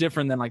 It's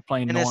different than like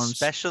playing And norms.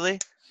 especially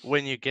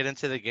when you get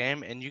into the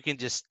game and you can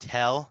just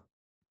tell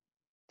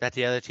that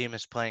the other team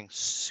is playing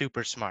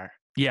super smart.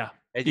 Yeah.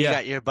 And you Yeah.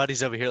 got your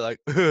buddies over here like,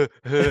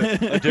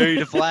 I dare you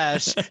to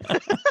flash.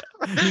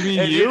 You mean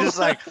and you? you're just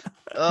like,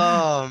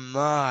 oh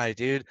my,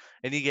 dude.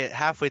 And you get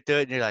halfway through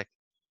it and you're like,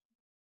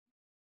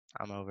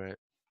 I'm over it.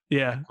 I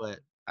Yeah. quit.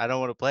 I don't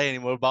want to play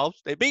anymore,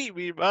 Balls. They beat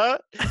me, bro.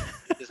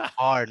 It's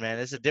hard, man.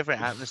 It's a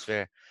different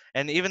atmosphere.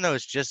 And even though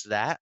it's just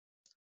that,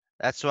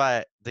 that's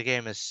why the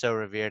game is so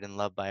revered and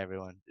loved by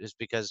everyone, is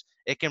because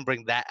it can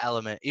bring that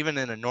element. Even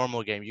in a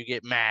normal game, you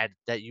get mad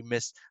that you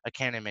missed a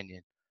cannon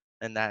minion.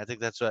 And I think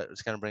that's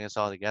what's going to bring us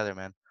all together,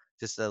 man.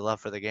 Just the love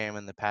for the game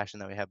and the passion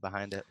that we have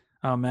behind it.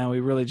 Oh man,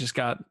 we really just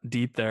got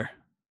deep there.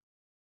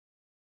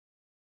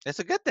 It's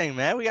a good thing,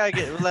 man. We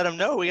gotta let them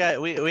know we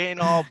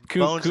ain't all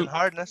bones and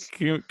hardness.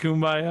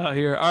 Kumbaya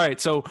here. All right,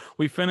 so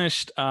we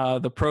finished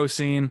the pro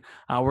scene.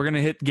 We're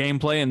gonna hit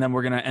gameplay, and then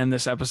we're gonna end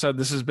this episode.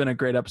 This has been a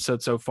great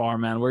episode so far,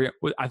 man.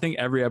 I think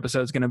every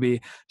episode is gonna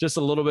be just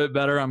a little bit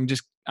better. I'm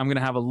gonna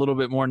have a little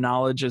bit more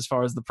knowledge as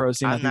far as the pro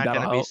scene. I'm not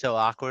gonna be help. so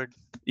awkward.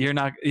 You're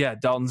not. Yeah,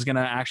 Dalton's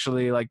gonna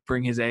actually like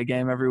bring his A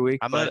game every week.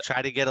 I'm gonna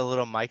try to get a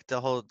little mic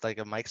to hold, like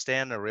a mic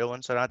stand, a real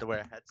one, so I don't have to wear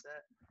a headset.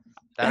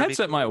 The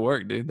headset might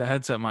work, dude. The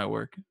headset might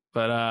work.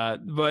 But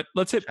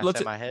let's hit. Let's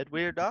hit my head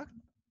weird, dog.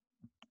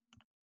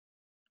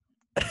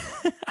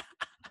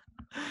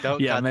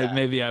 Don't. Yeah, cut that.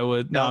 maybe I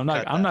would. No, I'm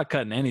not. I'm not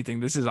cutting anything.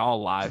 This is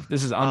all live.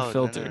 This is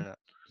unfiltered. No.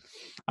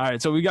 All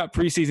right, so we got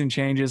preseason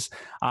changes.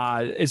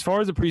 As far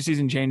as the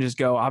preseason changes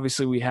go,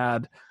 obviously we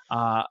had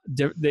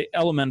the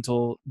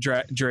elemental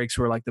drakes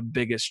were like the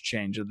biggest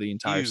change of the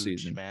entire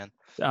season. Man.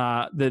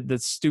 The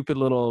stupid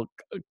little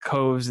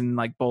coves in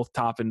like both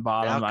top and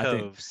bottom. Alcoves. I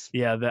think.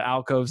 Yeah, the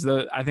alcoves.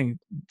 I think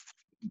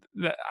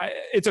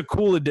it's a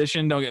cool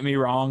addition. Don't get me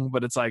wrong,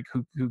 but it's like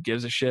who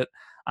gives a shit.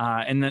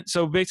 And then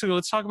so basically,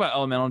 let's talk about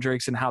elemental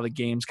drakes and how the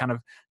game's kind of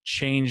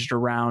changed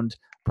around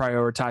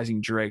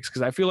prioritizing drakes,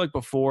 because I feel like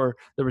before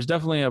there was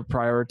definitely a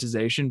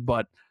prioritization,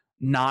 but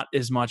not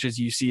as much as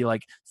you see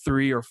like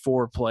 3 or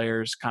 4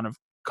 players kind of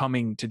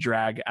coming to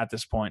drag at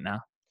this point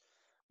now.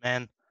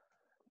 Man,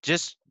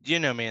 just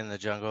me in the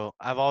jungle.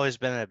 I've always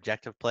been an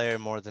objective player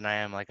more than I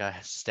am like a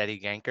steady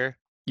ganker.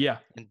 Yeah.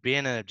 And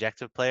being an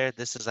objective player,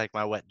 this is like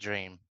my wet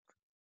dream.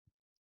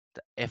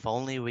 If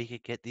only we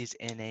could get these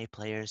NA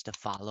players to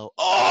follow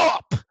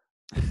up.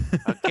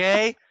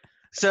 Okay?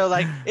 So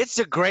like it's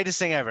the greatest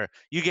thing ever.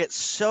 You get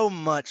so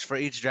much for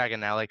each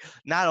dragon now. Like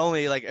not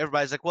only like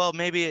everybody's like, well,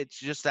 maybe it's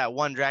just that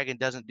one dragon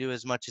doesn't do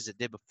as much as it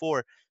did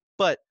before,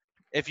 but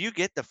if you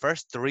get the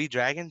first 3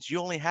 dragons,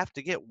 you only have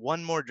to get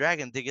one more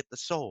dragon to get the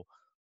soul.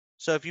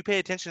 So if you pay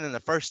attention in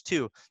the first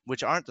 2,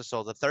 which aren't the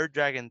soul, the 3rd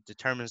dragon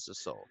determines the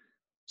soul.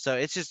 So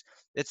it's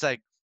like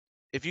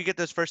if you get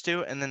those first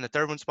 2 and then the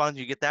 3rd one spawns,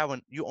 you get that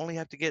one, you only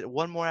have to get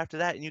one more after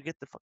that and you get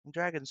the fucking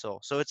dragon soul.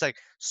 So it's like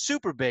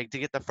super big to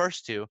get the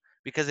first 2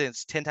 because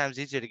it's 10 times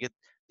easier to get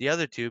the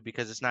other 2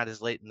 because it's not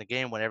as late in the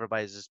game when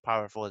everybody's as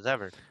powerful as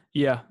ever.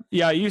 Yeah.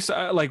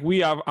 Like we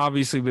have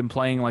obviously been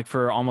playing like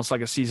for almost like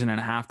a season and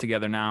a half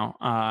together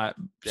now.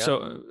 Yep.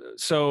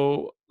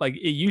 So like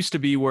it used to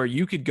be where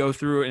you could go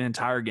through an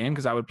entire game,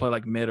 because I would play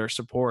like mid or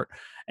support,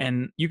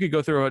 and you could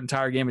go through an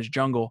entire game as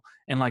jungle,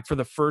 and like for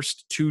the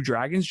first 2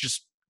 dragons,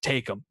 just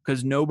take them,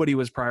 because nobody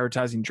was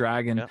prioritizing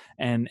dragon. Yep.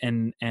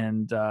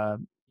 and God,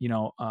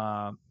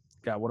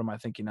 what am I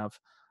thinking of?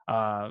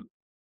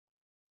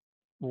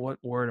 What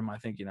word am I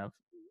thinking of?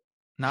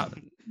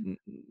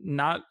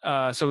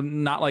 So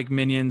not like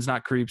minions,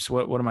 not creeps.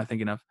 What am I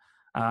thinking of?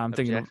 I'm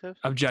thinking of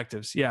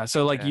objectives. Yeah.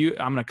 So like I'm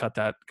going to cut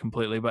that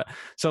completely, but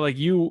so like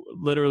you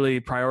literally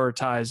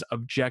prioritize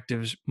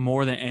objectives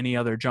more than any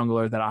other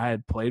jungler that I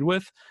had played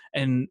with.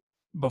 And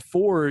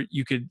before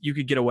you could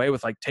get away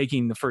with like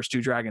taking the first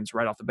 2 dragons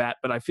right off the bat.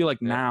 But I feel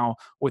like now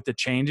with the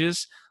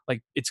changes,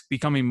 like it's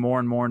becoming more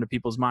and more into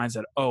people's minds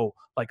that, oh,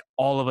 like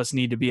all of us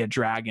need to be a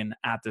dragon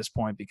at this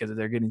point because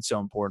they're getting so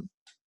important.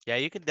 Yeah,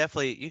 you can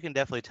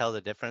definitely tell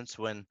the difference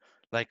when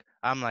like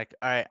I'm like,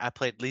 all right, I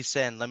played Lee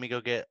Sin. Let me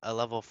go get a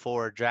level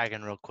 4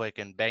 dragon real quick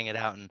and bang it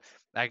out, and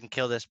I can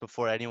kill this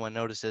before anyone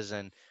notices.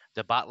 And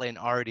the bot lane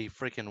already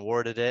freaking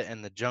warded it,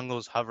 and the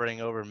jungle's hovering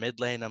over mid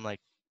lane. I'm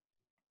like,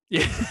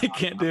 yeah,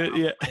 can't do it.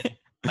 Yeah,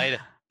 later,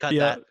 cut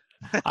that.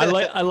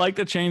 I like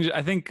the change.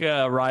 I think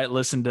Riot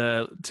listened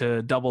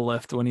to Double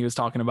Lift when he was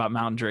talking about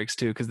Mountain Drakes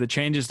too, because the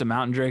changes to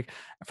Mountain Drake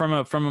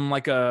from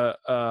like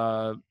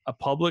a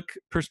public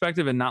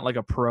perspective and not like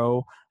a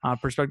pro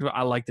perspective.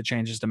 I like the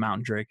changes to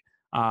Mountain Drake.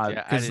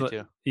 Yeah, I do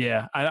too.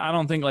 Yeah, I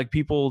don't think like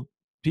people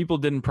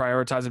didn't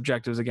prioritize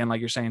objectives again, like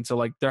you're saying. So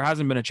like there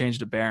hasn't been a change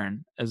to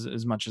Baron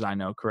as much as I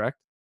know. Correct?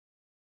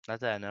 Not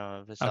that I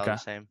know of. It's all the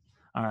same.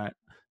 All right.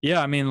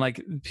 Yeah, I mean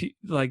like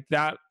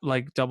that.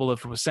 Like Double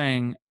Lift was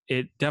saying,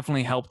 it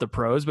definitely helped the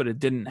pros, but it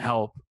didn't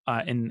help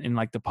in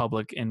like the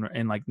public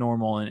in like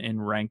normal and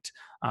in ranked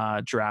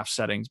draft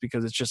settings,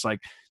 because it's just like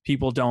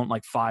people don't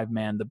like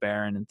 5-man the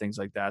Baron and things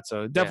like that.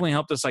 So it definitely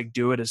helped us like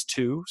do it as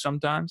 2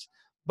 sometimes,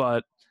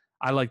 but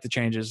I like the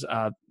changes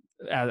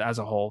as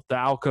a whole. The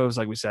alcoves,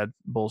 like we said,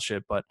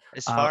 bullshit. But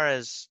as far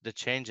as the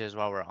changes,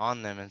 while we're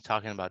on them and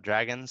talking about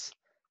dragons,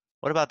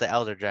 what about the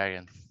Elder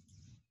Dragon?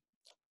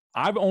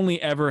 I've only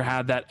ever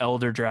had that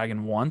Elder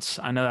Dragon once.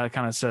 I know that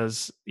kind of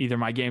says either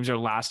my games are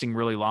lasting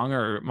really long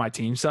or my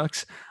team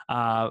sucks,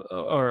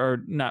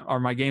 or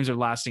my games are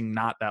lasting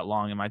not that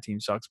long and my team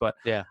sucks. But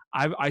yeah,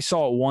 I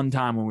saw it one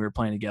time when we were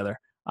playing together,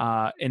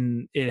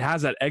 and it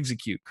has that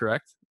execute,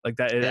 correct? Like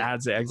that, it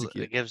adds the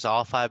execute. It gives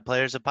all 5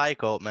 players a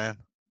pike ult, man.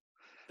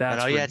 And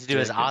all you have to do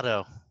is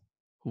auto.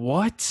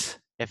 What?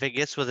 If it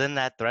gets within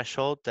that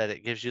threshold that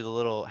it gives you the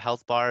little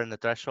health bar in the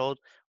threshold,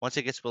 once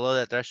it gets below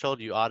that threshold,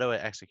 you auto,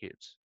 it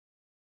executes.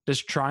 Does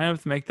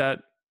Triumph make that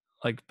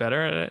like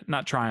better?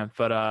 Not Triumph,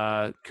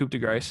 but Coup de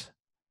Grace.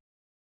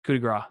 Coup de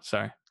Grace,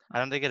 sorry. I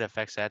don't think it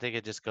affects it. I think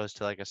it just goes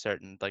to like a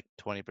certain like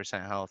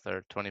 20% health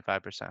or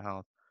 25%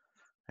 health.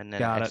 And then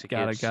got it.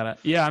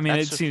 Yeah, I mean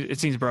it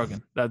seems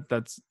broken.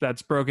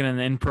 That's broken, and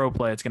in pro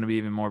play it's gonna be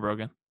even more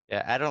broken.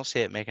 Yeah, I don't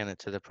see it making it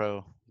to the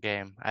pro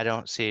game. I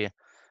don't see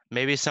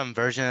maybe some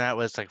version of that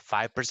was like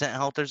 5%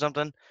 health or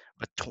something,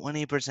 but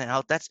 20%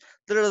 health, that's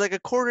literally like a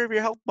quarter of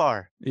your health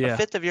bar. Yeah. A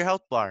fifth of your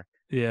health bar.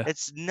 Yeah.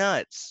 It's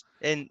nuts.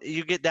 And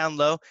you get down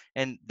low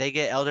and they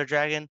get Elder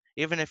Dragon.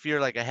 Even if you're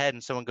like ahead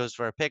and someone goes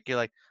for a pick, you're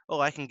like, oh,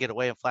 I can get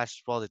away and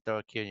flash while they throw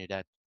a Q and you're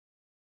dead.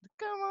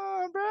 Come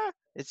on, bro.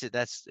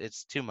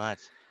 It's too much.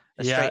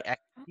 A straight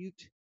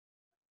execute.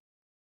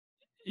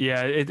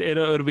 Yeah,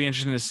 it'll be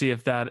interesting to see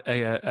if that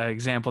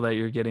example that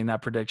you're getting,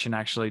 that prediction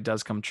actually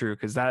does come true,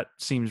 because that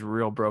seems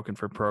real broken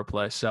for pro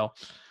play. So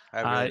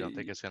I really don't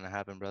think it's gonna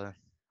happen, brother.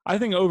 I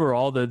think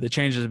overall the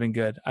changes have been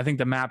good. I think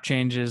the map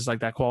changes, like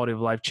that quality of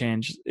life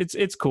change,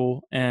 it's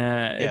cool.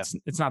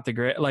 It's not the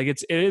great, like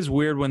it is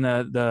weird when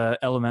the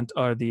element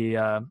or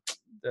the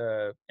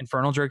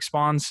Infernal Drake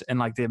spawns and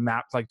like the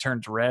map like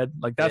turns red.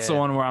 Like that's the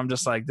one where I'm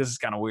just like, this is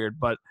kind of weird.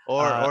 But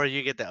or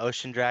you get the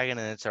Ocean Dragon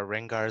and it's a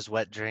Rengar's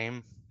wet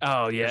dream.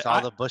 Oh yeah, there's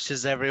all the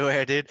bushes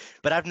everywhere, dude.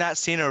 But I've not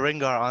seen a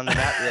Rengar on the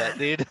map yet,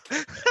 dude.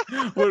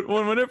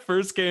 when it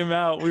first came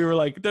out, we were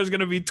like, "There's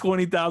gonna be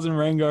 20,000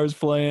 Rengars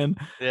playing,"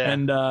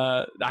 and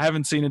I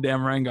haven't seen a damn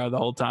Rengar the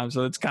whole time,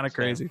 so it's kind of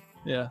crazy.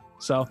 Yeah,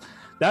 so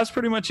that's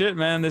pretty much it,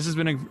 man. This has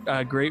been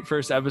a great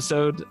first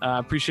episode.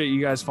 Appreciate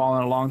you guys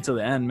following along to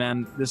the end,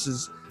 man. This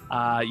is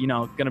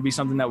gonna be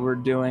something that we're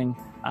doing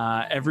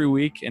every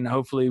week, and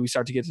hopefully we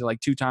start to get to like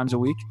 2 times a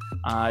week.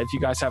 If you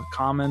guys have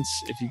comments,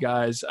 if you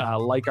guys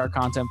like our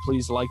content,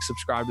 please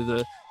subscribe to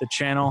the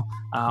channel.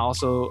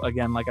 Also,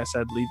 again, like I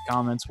said, leave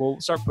comments. We'll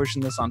start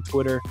pushing this on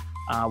Twitter.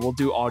 We'll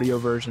do audio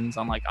versions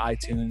on like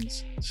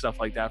iTunes, stuff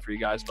like that for you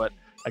guys. But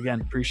again,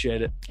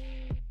 appreciate it.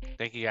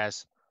 Thank you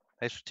guys.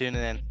 Thanks for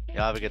tuning in.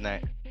 Y'all have a good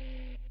night.